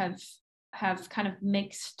growers have kind of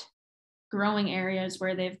mixed growing areas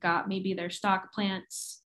where they've got maybe their stock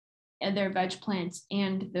plants and their veg plants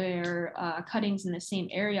and their cuttings in the same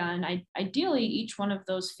area. And ideally, each one of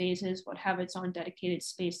those phases would have its own dedicated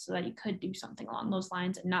space so that you could do something along those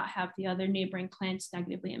lines and not have the other neighboring plants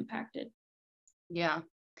negatively impacted. Yeah.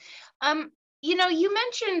 You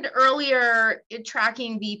mentioned earlier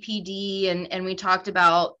tracking VPD, and we talked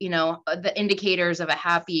about, the indicators of a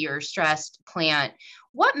happy or stressed plant.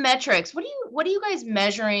 What metrics, what are you guys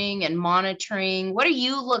measuring and monitoring? What are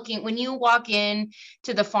you looking when you walk in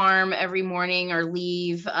to the farm every morning or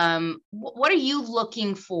leave? What are you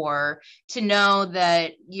looking for to know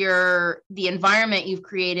that the environment you've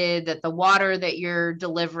created, that the water that you're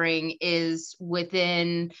delivering is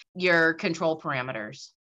within your control parameters?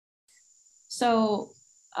 So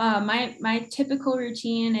my typical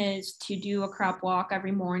routine is to do a crop walk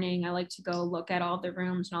every morning. I like to go look at all the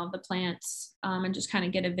rooms and all the plants, and just kind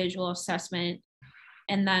of get a visual assessment.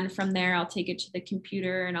 And then from there, I'll take it to the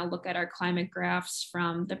computer and I'll look at our climate graphs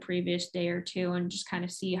from the previous day or two and just kind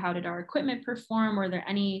of see how did our equipment perform? Were there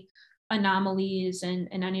any anomalies and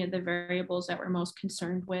any of the variables that we're most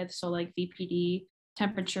concerned with? So like VPD,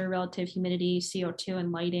 temperature, relative humidity, CO2,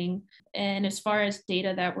 and lighting. And as far as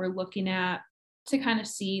data that we're looking at to kind of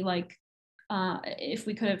see like if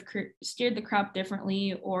we could have steered the crop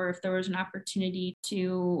differently, or if there was an opportunity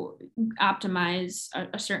to optimize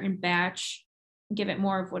a certain batch, give it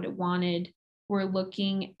more of what it wanted. We're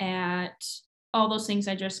looking at all those things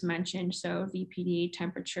I just mentioned. So VPD,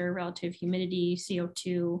 temperature, relative humidity,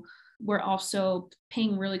 CO2. We're also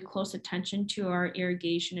paying really close attention to our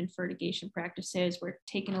irrigation and fertigation practices. We're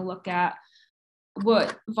taking a look at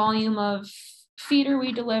what volume of feed are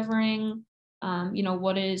we delivering?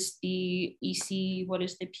 What is the EC? What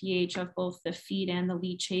is the pH of both the feed and the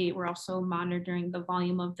leachate? We're also monitoring the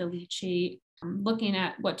volume of the leachate, looking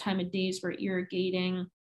at what time of days we're irrigating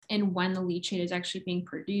and when the leachate is actually being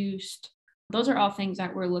produced. Those are all things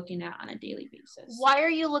that we're looking at on a daily basis. Why are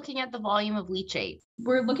you looking at the volume of leachate?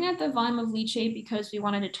 We're looking at the volume of leachate because we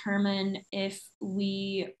want to determine if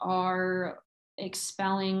we are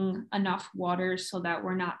expelling enough water so that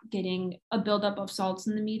we're not getting a buildup of salts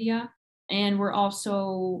in the media. And we're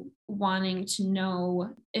also wanting to know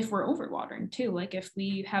if we're overwatering too. Like if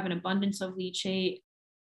we have an abundance of leachate,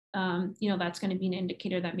 that's going to be an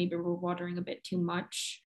indicator that maybe we're watering a bit too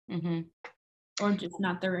much, or just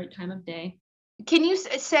not the right time of day. Can you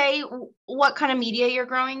say what kind of media you're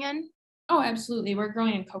growing in? Oh, absolutely. We're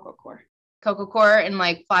growing in cocoa coir. Cocoa coir in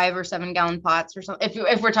like 5 or 7 gallon pots or something,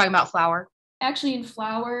 if we're talking about flour. Actually, in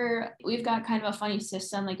flour, we've got kind of a funny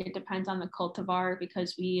system. Like it depends on the cultivar,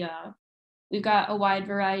 because we've got a wide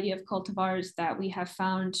variety of cultivars that we have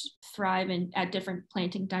found thrive at different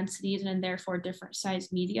planting densities and therefore different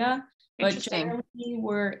size media. But generally,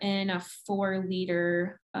 we're in a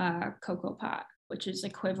 4-liter cocoa pot, which is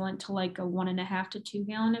equivalent to like a 1.5 to 2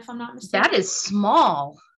 gallon, if I'm not mistaken. That is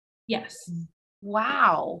small. Yes.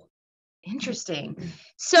 Wow. Interesting.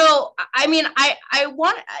 So, I mean, I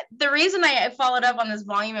want, the reason I followed up on this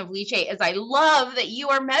volume of leachate is I love that you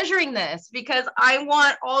are measuring this, because I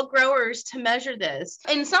want all growers to measure this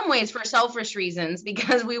in some ways for selfish reasons,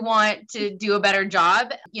 because we want to do a better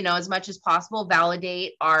job, as much as possible,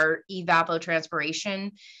 validate our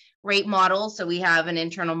evapotranspiration rate model. So we have an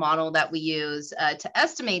internal model that we use to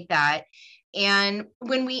estimate that. And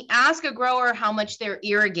when we ask a grower how much they're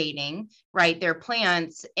irrigating, right, their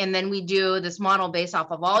plants, and then we do this model based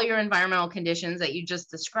off of all your environmental conditions that you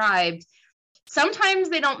just described, sometimes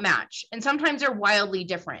they don't match and sometimes they're wildly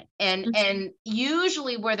different. And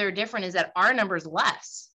usually where they're different is that our number is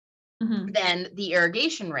less than the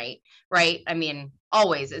irrigation rate, right? I mean,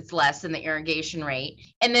 always it's less than the irrigation rate.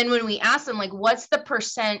 And then when we ask them, like, what's the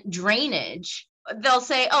percent drainage? They'll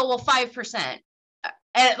say, oh, well, 5%.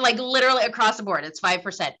 And like literally across the board, it's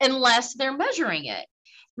 5%, unless they're measuring it.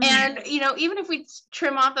 And, even if we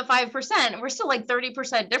trim off the 5%, we're still like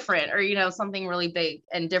 30% different, or, something really big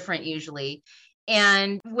and different usually.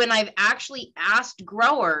 And when I've actually asked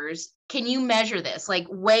growers, can you measure this? Like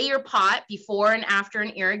weigh your pot before and after an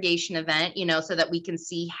irrigation event, so that we can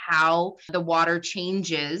see how the water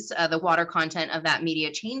changes, the water content of that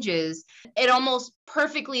media changes. It almost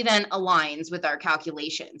perfectly then aligns with our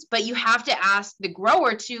calculations. But you have to ask the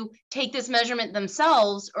grower to take this measurement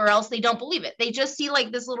themselves, or else they don't believe it. They just see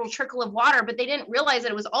like this little trickle of water, but they didn't realize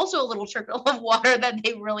that it was also a little trickle of water that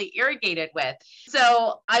they really irrigated with.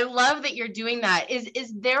 So I love that you're doing that.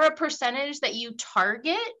 Is there a percentage that you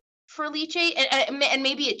target for leachate, and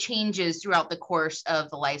maybe it changes throughout the course of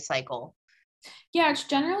the life cycle? Yeah, it's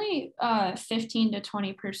generally 15 to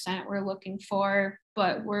 20% we're looking for,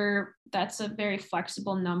 but that's a very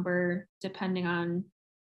flexible number depending on,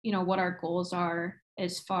 what our goals are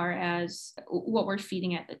as far as what we're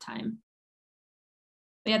feeding at the time.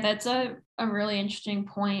 But yeah, that's a really interesting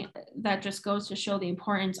point that just goes to show the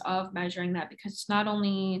importance of measuring that, because it's not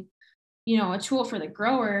only, a tool for the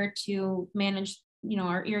grower to manage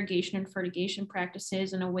our irrigation and fertigation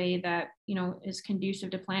practices in a way that, is conducive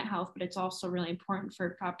to plant health, but it's also really important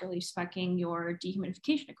for properly speccing your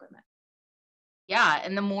dehumidification equipment. Yeah,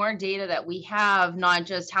 and the more data that we have, not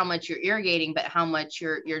just how much you're irrigating, but how much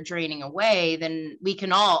you're draining away, then we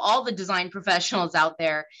can all the design professionals out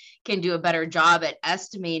there can do a better job at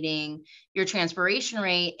estimating your transpiration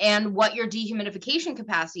rate and what your dehumidification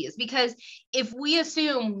capacity is. Because if we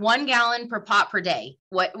assume 1 gallon per pot per day,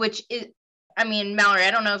 which is, I mean, Mallory,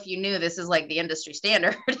 I don't know if you knew this is like the industry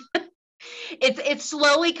standard. It's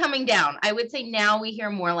slowly coming down. I would say now we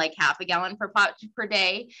hear more like 0.5 gallon per pot per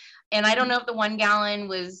day. And I don't know if the 1 gallon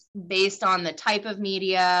was based on the type of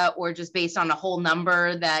media or just based on a whole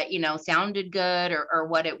number that, sounded good or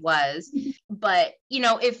what it was. But,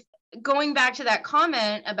 if going back to that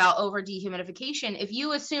comment about over dehumidification, if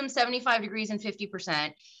you assume 75 degrees and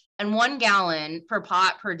 50% and 1 gallon per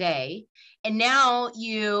pot per day, and now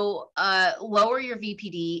you lower your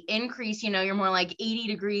VPD, increase, you're more like 80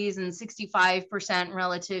 degrees and 65%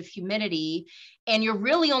 relative humidity, and you're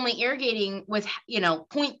really only irrigating with,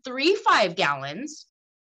 0.35 gallons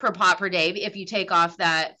per pot per day. If you take off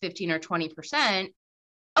that 15 or 20%,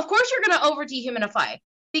 of course you're going to over dehumidify,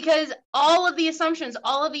 because all of the assumptions,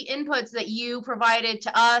 all of the inputs that you provided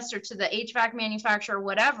to us or to the HVAC manufacturer,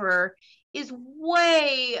 whatever, is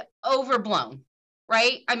way overblown,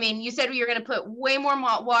 right? I mean, you said you're going to put way more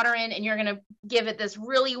water in and you're going to give it this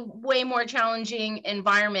really way more challenging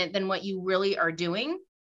environment than what you really are doing.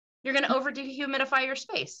 You're going to over dehumidify your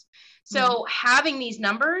space. So having these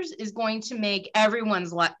numbers is going to make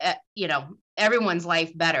everyone's life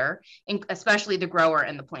better, and especially the grower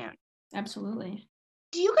and the plant. Absolutely.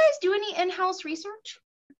 Do you guys do any in-house research?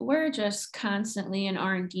 We're just constantly in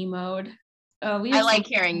R&D mode. I like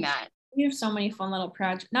hearing that. We have so many fun little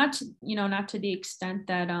projects, not to the extent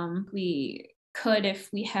that we could if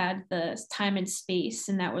we had the time and space,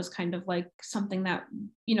 and that was kind of like something that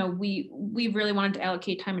we really wanted to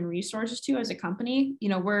allocate time and resources to as a company.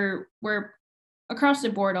 We're across the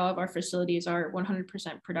board, all of our facilities are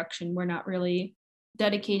 100% production. We're not really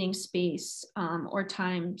dedicating space or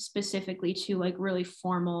time specifically to like really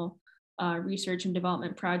formal research and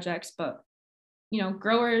development projects. But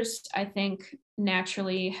growers, I think,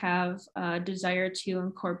 naturally have a desire to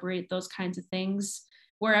incorporate those kinds of things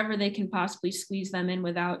wherever they can possibly squeeze them in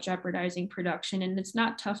without jeopardizing production. And it's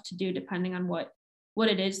not tough to do depending on what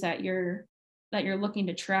it is that you're looking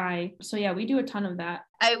to try. So yeah, we do a ton of that.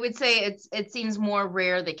 I would say it seems more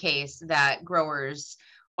rare the case that growers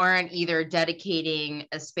aren't either dedicating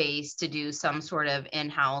a space to do some sort of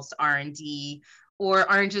in-house R&D, or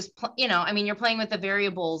aren't just, you're playing with the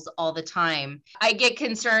variables all the time. I get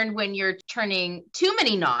concerned when you're turning too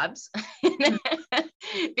many knobs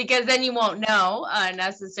because then you won't know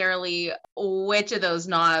necessarily which of those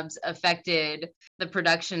knobs affected the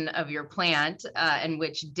production of your plant and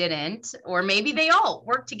which didn't, or maybe they all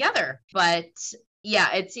work together. But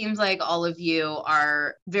yeah, it seems like all of you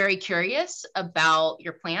are very curious about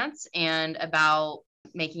your plants and about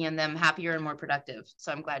making them happier and more productive.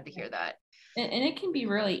 So I'm glad to hear that. And it can be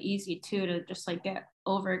really easy too to just like get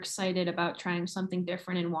overexcited about trying something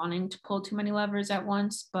different and wanting to pull too many levers at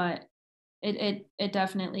once. But it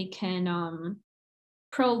definitely can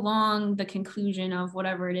prolong the conclusion of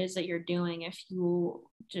whatever it is that you're doing if you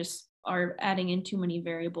just are adding in too many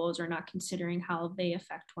variables or not considering how they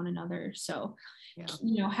affect one another. So,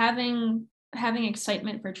 having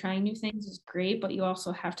excitement for trying new things is great, but you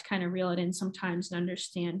also have to kind of reel it in sometimes and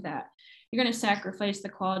understand that you're going to sacrifice the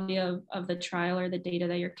quality of the trial or the data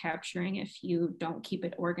that you're capturing if you don't keep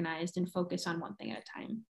it organized and focus on one thing at a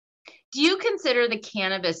time. Do you consider the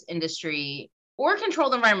cannabis industry or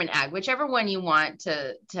controlled environment ag, whichever one you want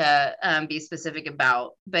to be specific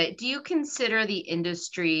about, but do you consider the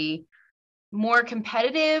industry more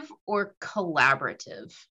competitive or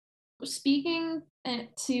collaborative? Speaking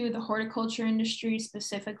to the horticulture industry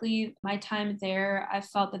specifically, my time there, I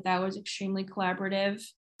felt that was extremely collaborative.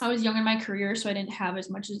 I was young in my career, so I didn't have as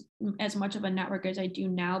much of a network as I do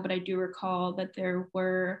now, but I do recall that there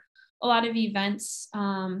were a lot of events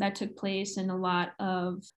that took place and a lot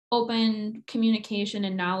of open communication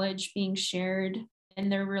and knowledge being shared.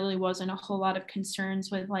 And there really wasn't a whole lot of concerns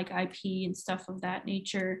with like IP and stuff of that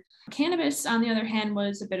nature. Cannabis, on the other hand,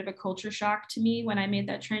 was a bit of a culture shock to me when I made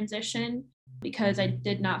that transition, because I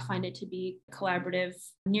did not find it to be collaborative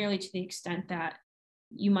nearly to the extent that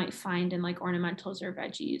you might find in like ornamentals or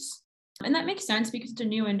veggies. And that makes sense because it's a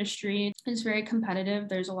new industry. It's very competitive.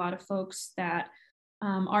 There's a lot of folks that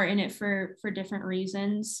are in it for different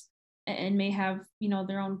reasons and may have,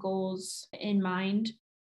 their own goals in mind.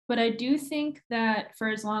 But I do think that for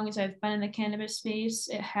as long as I've been in the cannabis space,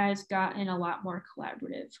 it has gotten a lot more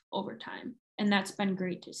collaborative over time. And that's been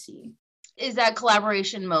great to see. Is that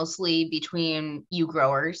collaboration mostly between you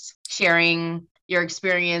growers sharing your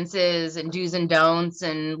experiences and do's and don'ts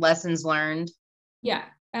and lessons learned? Yeah,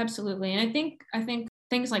 absolutely. And I think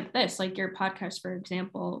things like this, like your podcast, for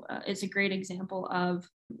example, is a great example of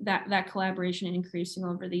that collaboration increasing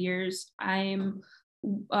over the years.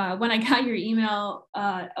 When I got your email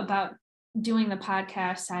about doing the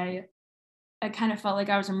podcast, I kind of felt like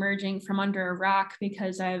I was emerging from under a rock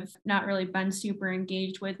because I've not really been super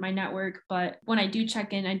engaged with my network. But when I do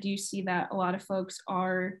check in, I do see that a lot of folks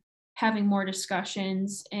are having more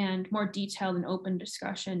discussions and more detailed and open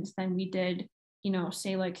discussions than we did,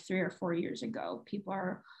 say like 3 or 4 years ago. People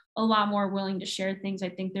are a lot more willing to share things. I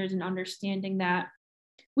think there's an understanding that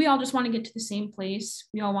we all just want to get to the same place.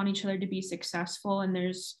 We all want each other to be successful. And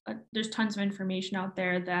there's tons of information out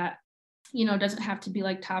there that, doesn't have to be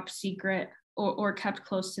like top secret or kept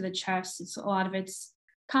close to the chest. It's a lot of it's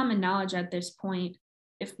common knowledge at this point.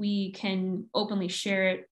 If we can openly share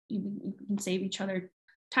it, you can save each other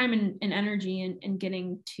time and energy in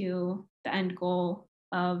getting to the end goal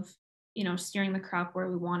of, steering the crop where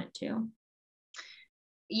we want it to.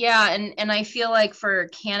 Yeah, and I feel like for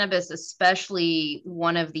cannabis, especially,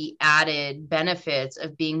 one of the added benefits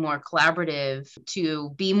of being more collaborative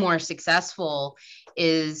to be more successful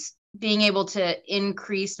is being able to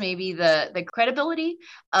increase maybe the credibility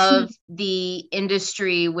of the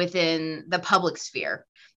industry within the public sphere.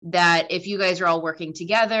 That if you guys are all working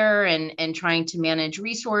together and trying to manage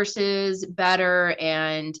resources better,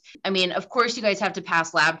 and I mean, of course, you guys have to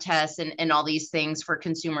pass lab tests and all these things for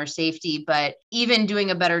consumer safety, but even doing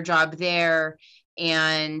a better job there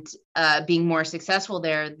and being more successful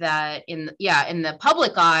there, that in the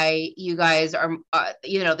public eye, you guys are,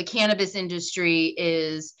 the cannabis industry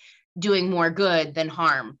is doing more good than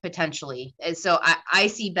harm potentially. And so I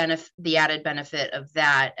see the added benefit of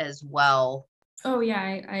that as well. Oh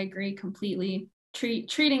yeah, I agree completely.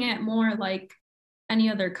 Treating it more like any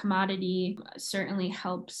other commodity certainly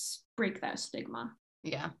helps break that stigma.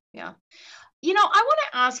 Yeah. I want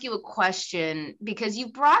to ask you a question because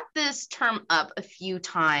you brought this term up a few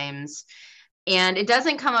times and it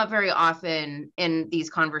doesn't come up very often in these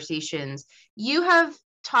conversations. You have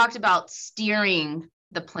talked about steering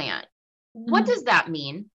the plant. What does that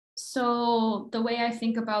mean? So the way I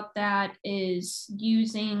think about that is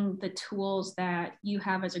using the tools that you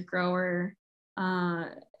have as a grower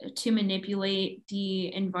to manipulate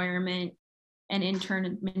the environment and in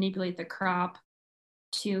turn manipulate the crop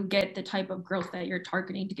to get the type of growth that you're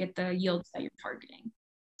targeting, to get the yields that you're targeting.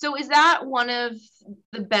 So is that one of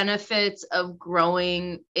the benefits of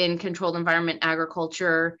growing in controlled environment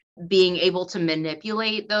agriculture, being able to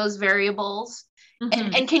manipulate those variables?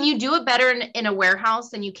 Mm-hmm. And can you do it better in a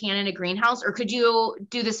warehouse than you can in a greenhouse? Or could you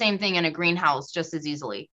do the same thing in a greenhouse just as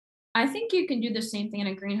easily? I think you can do the same thing in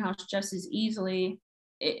a greenhouse just as easily.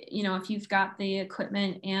 If you've got the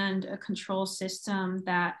equipment and a control system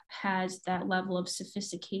that has that level of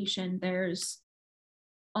sophistication, there's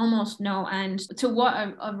almost no end to what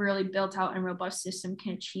a really built out and robust system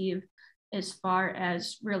can achieve as far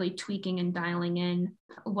as really tweaking and dialing in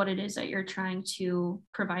what it is that you're trying to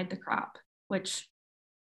provide the crop, which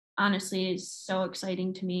honestly is so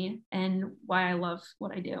exciting to me and why I love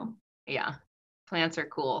what I do. Yeah, plants are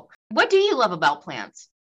cool. What do you love about plants?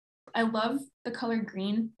 I love the color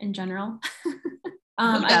green in general. Who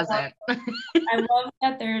doesn't? I love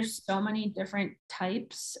that there's so many different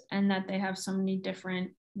types and that they have so many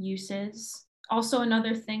different uses. Also,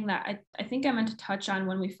 another thing that I think I meant to touch on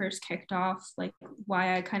when we first kicked off, like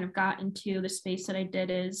why I kind of got into the space that I did,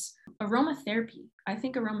 is aromatherapy. I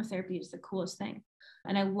think aromatherapy is the coolest thing.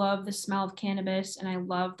 And I love the smell of cannabis, and I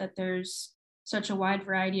love that there's such a wide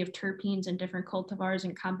variety of terpenes and different cultivars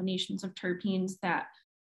and combinations of terpenes that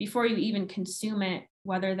before you even consume it,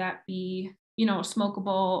 whether that be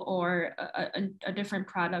smokable or a different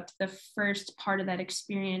product, the first part of that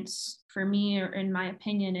experience for me, or in my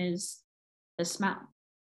opinion, is the smell.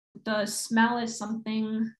 The smell is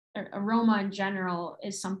something, aroma in general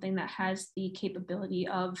is something that has the capability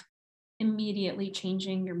of immediately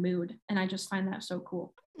changing your mood. And I just find that so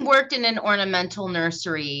cool. Worked in an ornamental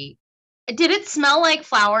nursery. Did it smell like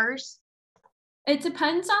flowers? It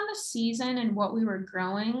depends on the season and what we were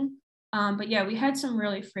growing. But yeah, we had some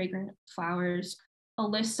really fragrant flowers.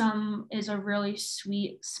 Alyssum is a really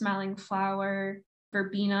sweet smelling flower.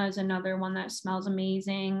 Verbena is another one that smells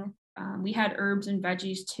amazing. We had herbs and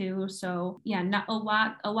veggies too. So yeah, not a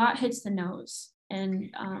lot hits the nose.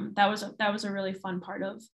 And that was a really fun part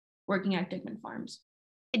of working at Dickman Farms.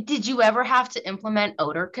 Did you ever have to implement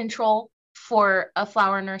odor control for a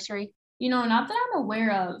flower nursery? Not that I'm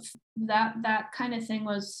aware of. That kind of thing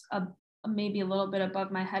was maybe a little bit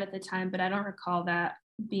above my head at the time, but I don't recall that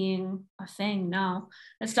being a thing. No,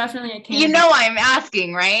 it's definitely a cannabis. I'm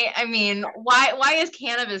asking, right? I mean, why is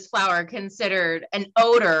cannabis flower considered an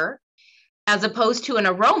odor as opposed to an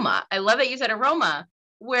aroma? I love that you said aroma,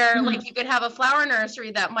 where like you could have a flower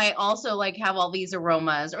nursery that might also like have all these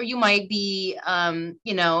aromas, or you might be in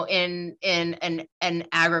an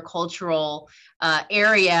agricultural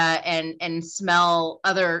area and smell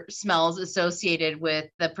other smells associated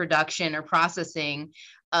with the production or processing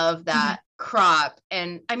of that crop.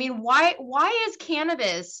 And I mean, why is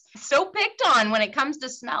cannabis so picked on when it comes to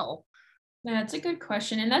smell? Yeah, that's a good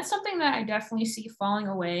question. And that's something that I definitely see falling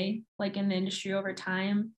away, like in the industry over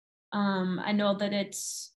time. I know that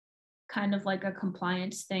it's kind of like a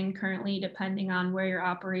compliance thing currently, depending on where you're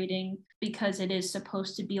operating, because it is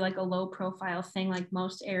supposed to be like a low profile thing. Like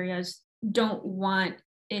most areas don't want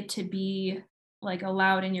it to be like a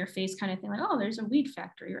loud in your face kind of thing, like, oh, there's a weed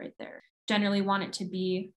factory right there. Generally want it to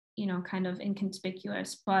be, kind of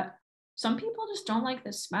inconspicuous. But some people just don't like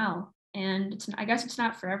the smell. And I guess it's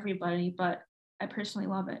not for everybody, but I personally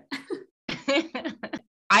love it.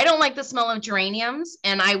 I don't like the smell of geraniums,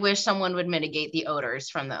 and I wish someone would mitigate the odors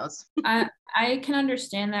from those. I can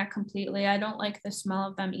understand that completely. I don't like the smell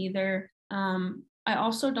of them either. I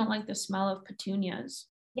also don't like the smell of petunias.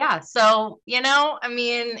 Yeah, so I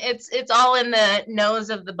mean, it's all in the nose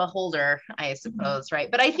of the beholder, I suppose, right?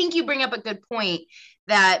 But I think you bring up a good point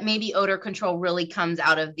that maybe odor control really comes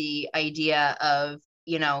out of the idea of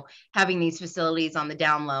having these facilities on the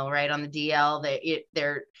down low, right, on the DL.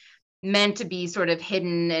 They're meant to be sort of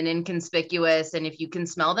hidden and inconspicuous, and if you can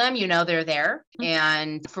smell them, they're there.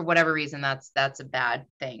 And for whatever reason, that's a bad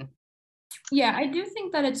thing. Yeah, I do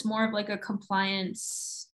think that it's more of like a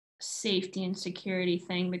compliance, safety, and security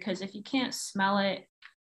thing, because if you can't smell it,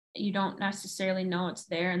 you don't necessarily know it's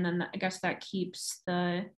there, and then I guess that keeps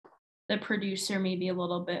the producer maybe a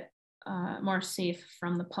little bit more safe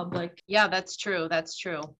from the public. Yeah, that's true.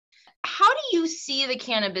 How do you see the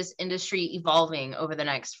cannabis industry evolving over the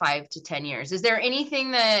next 5 to 10 years? Is there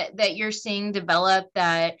anything that you're seeing develop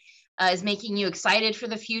that is making you excited for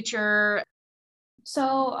the future?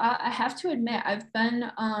 So I have to admit, I've been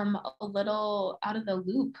a little out of the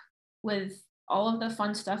loop with all of the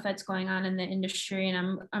fun stuff that's going on in the industry,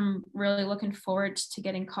 and I'm really looking forward to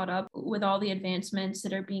getting caught up with all the advancements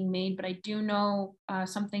that are being made. But I do know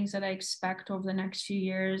some things that I expect over the next few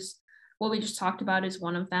years. What we just talked about is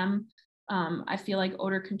one of them. I feel like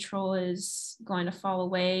odor control is going to fall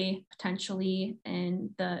away potentially,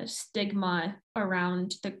 and the stigma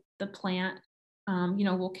around the plant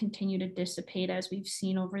will continue to dissipate as we've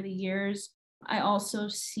seen over the years. I also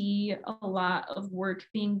see a lot of work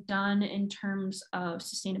being done in terms of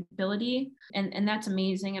sustainability, and that's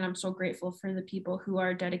amazing. And I'm so grateful for the people who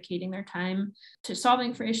are dedicating their time to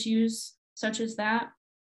solving for issues such as that.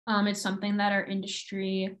 It's something that our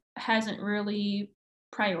industry hasn't really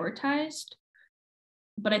prioritized,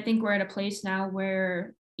 but I think we're at a place now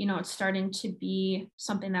where it's starting to be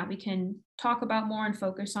something that we can talk about more and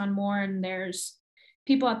focus on more. And there's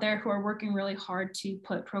people out there who are working really hard to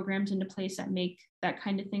put programs into place that make that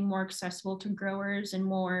kind of thing more accessible to growers and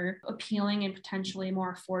more appealing and potentially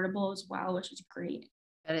more affordable as well, which is great.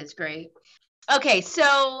 That is great. Okay,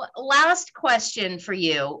 so last question for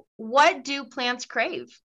you. What do plants crave?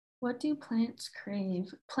 What do plants crave?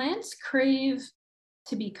 Plants crave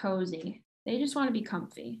to be cozy. They just want to be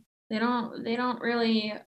comfy. They don't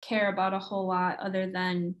really care about a whole lot other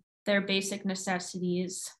than their basic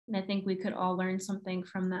necessities. And I think we could all learn something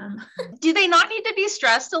from them. Do they not need to be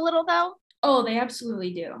stressed a little though? Oh, they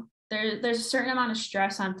absolutely do. There's a certain amount of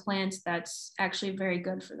stress on plants that's actually very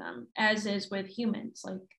good for them, as is with humans.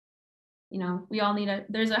 Like, we all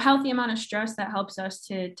there's a healthy amount of stress that helps us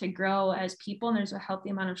to grow as people. And there's a healthy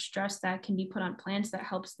amount of stress that can be put on plants that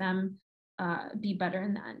helps them be better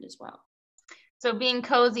in the end as well. So being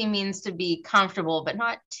cozy means to be comfortable, but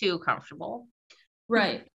not too comfortable.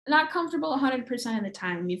 Right. Not comfortable 100% of the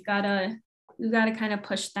time. We've got to kind of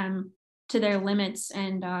push them to their limits,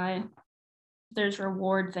 and there's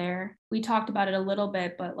reward there. We talked about it a little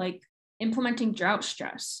bit, but like implementing drought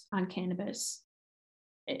stress on cannabis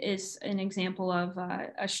is an example of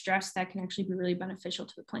a stress that can actually be really beneficial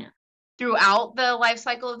to the plant. Throughout the life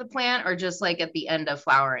cycle of the plant, or just like at the end of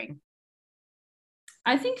flowering?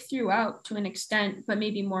 I think throughout to an extent, but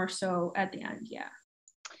maybe more so at the end. Yeah.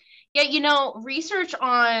 Yeah, research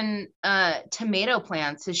on tomato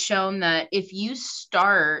plants has shown that if you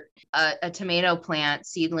start a tomato plant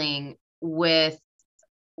seedling with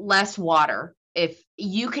less water if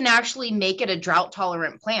you can actually make it a drought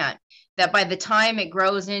tolerant plant, that by the time it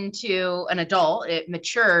grows into an adult, it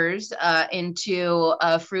matures into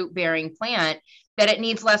a fruit bearing plant, that it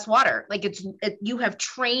needs less water. Like you have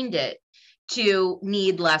trained it to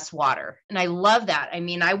need less water. And I love that. I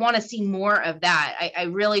mean, I want to see more of that. I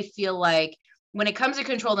really feel like when it comes to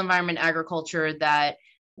controlled environment agriculture, that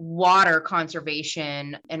water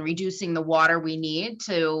conservation and reducing the water we need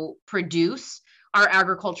to produce our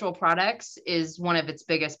agricultural products is one of its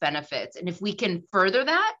biggest benefits. And if we can further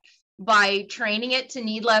that by training it to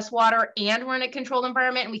need less water, and we're in a controlled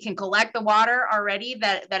environment and we can collect the water already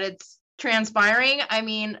that it's transpiring, I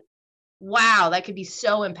mean, wow, that could be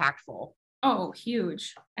so impactful. Oh,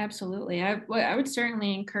 huge. Absolutely. I would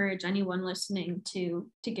certainly encourage anyone listening to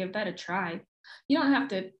give that a try. You don't have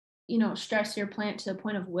to, stress your plant to the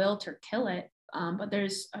point of wilt or kill it. But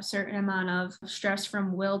there's a certain amount of stress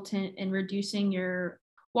from wilt and reducing your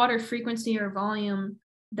water frequency or volume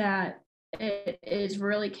that it is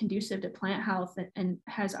really conducive to plant health and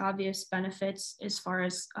has obvious benefits as far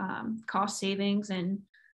as cost savings and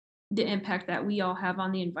the impact that we all have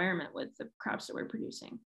on the environment with the crops that we're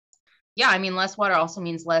producing. Yeah, I mean, less water also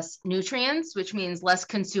means less nutrients, which means less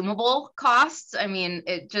consumable costs. I mean,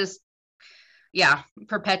 it just,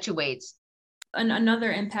 perpetuates. Another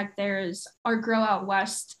impact there is our grow out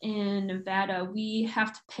west in Nevada, we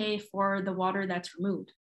have to pay for the water that's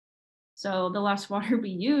removed. So the less water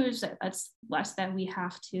we use, that's less that we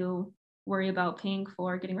have to worry about paying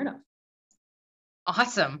for getting rid of.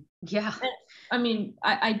 Awesome. Yeah. I mean,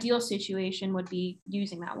 ideal situation would be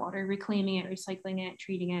using that water, reclaiming it, recycling it,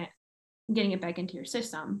 treating it, getting it back into your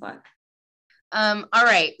system. But all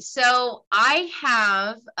right, so I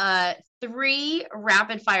have 3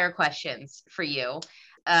 rapid fire questions for you.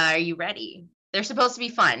 Are you ready? They're supposed to be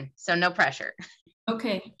fun, so no pressure.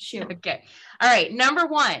 Okay, shoot. Okay. All right, number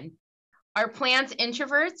 1, are plants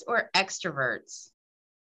introverts or extroverts?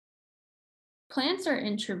 Plants are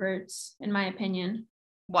introverts, in my opinion.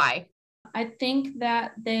 Why? I think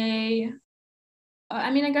that I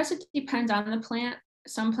guess it depends on the plant.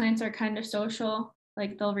 Some plants are kind of social,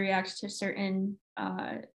 like they'll react to certain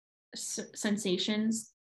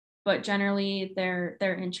sensations, but generally they're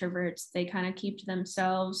introverts. They kind of keep to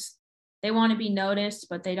themselves. They want to be noticed,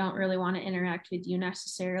 but they don't really want to interact with you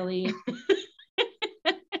necessarily.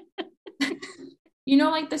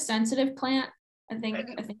 Like the sensitive plant, I think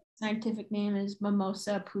the scientific name is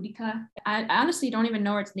Mimosa pudica. I honestly don't even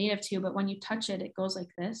know where it's native to, but when you touch it, it goes like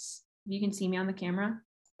this. You can see me on the camera.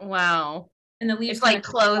 Wow. And the leaves it's like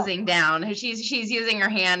closing down. She's using her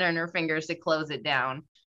hand and her fingers to close it down.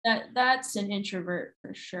 That's an introvert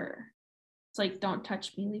for sure. It's like, don't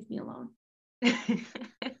touch me, leave me alone.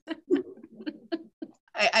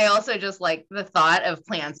 I also just like the thought of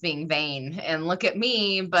plants being vain and look at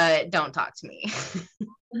me, but don't talk to me.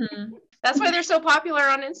 Mm-hmm. That's why they're so popular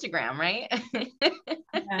on Instagram, right?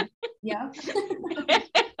 Yeah.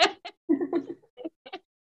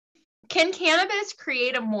 Can cannabis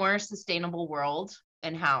create a more sustainable world,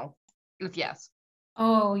 and how? If yes.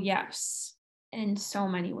 Oh, yes. In so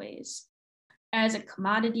many ways. As a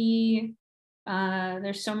commodity,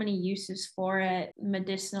 there's so many uses for it,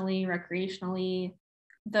 medicinally, recreationally.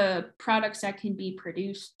 The products that can be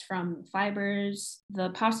produced from fibers,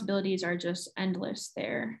 the possibilities are just endless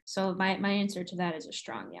there. So my answer to that is a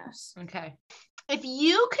strong yes. Okay. If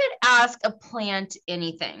you could ask a plant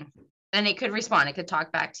anything, and it could respond, it could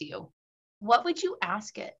talk back to you, what would you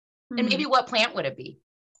ask it? And maybe what plant would it be?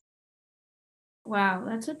 Wow,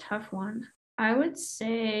 that's a tough one. I would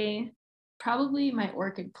say probably my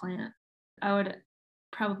orchid plant. I would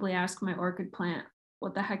probably ask my orchid plant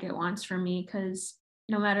what the heck it wants from me, because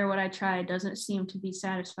no matter what I try, it doesn't seem to be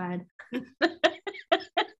satisfied.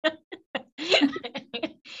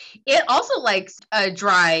 It also likes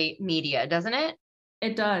dry media, doesn't it?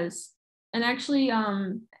 It does. And actually,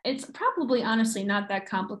 it's probably honestly not that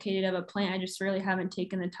complicated of a plant. I just really haven't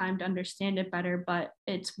taken the time to understand it better, but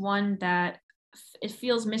it's one that it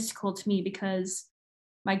feels mystical to me because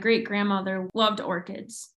my great grandmother loved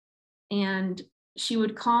orchids, and she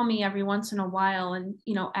would call me every once in a while and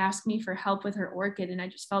ask me for help with her orchid, and I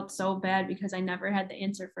just felt so bad because I never had the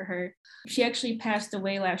answer for her. She actually passed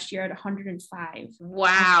away last year at 105.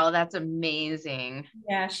 Wow, that's amazing.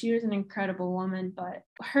 Yeah, she was an incredible woman, but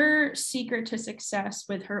her secret to success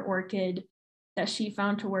with her orchid that she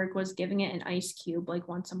found to work was giving it an ice cube like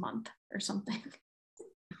once a month or something.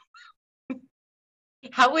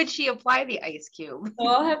 How would she apply the ice cube? So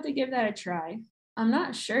I'll have to give that a try. I'm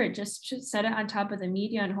not sure. Just should set it on top of the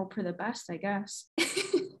media and hope for the best, I guess.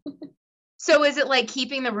 So is it like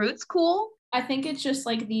keeping the roots cool? I think it's just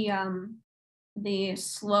like the the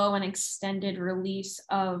slow and extended release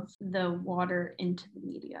of the water into the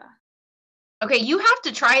media. Okay, you have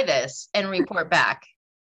to try this and report back.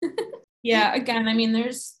 Yeah, again, I mean,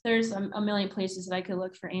 there's a million places that I could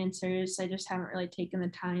look for answers. I just haven't really taken the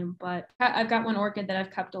time, but I've got one orchid that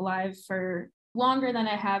I've kept alive for longer than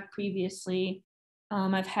I have previously.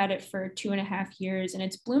 I've had it for 2.5 years, and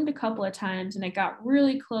it's bloomed a couple of times, and it got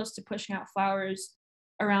really close to pushing out flowers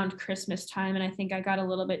around Christmas time, and I think I got a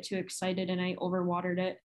little bit too excited and I overwatered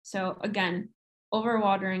it. So again,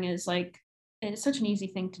 overwatering is like, it's such an easy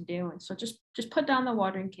thing to do, and so just put down the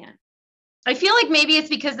watering can. I feel like maybe it's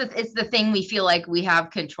because it's the thing we feel like we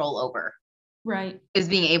have control over. Right. Is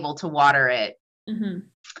being able to water it. Mm-hmm.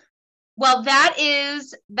 Well, that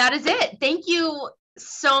is it. Thank you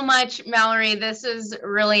so much, Mallory. This is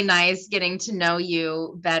really nice getting to know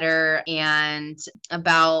you better and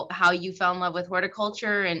about how you fell in love with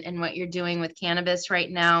horticulture and what you're doing with cannabis right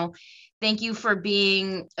now. Thank you for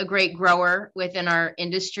being a great grower within our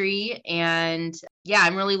industry. And yeah,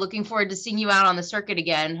 I'm really looking forward to seeing you out on the circuit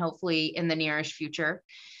again, hopefully in the nearest future.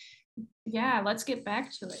 Yeah, let's get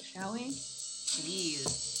back to it, shall we? Please.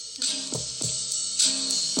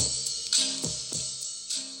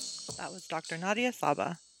 That was Dr. Nadia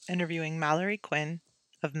Sabeh interviewing Mallory Quinn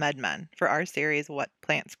of MedMen for our series What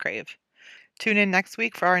Plants Crave. Tune in next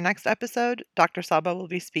week for our next episode. Dr. Sabeh will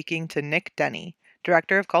be speaking to Nick Denny,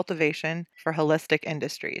 Director of Cultivation for Holistic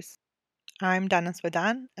Industries. I'm Dennis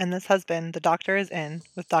Wadan, and this has been The Doctor is In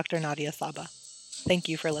with Dr. Nadia Sabeh. Thank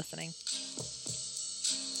you for listening.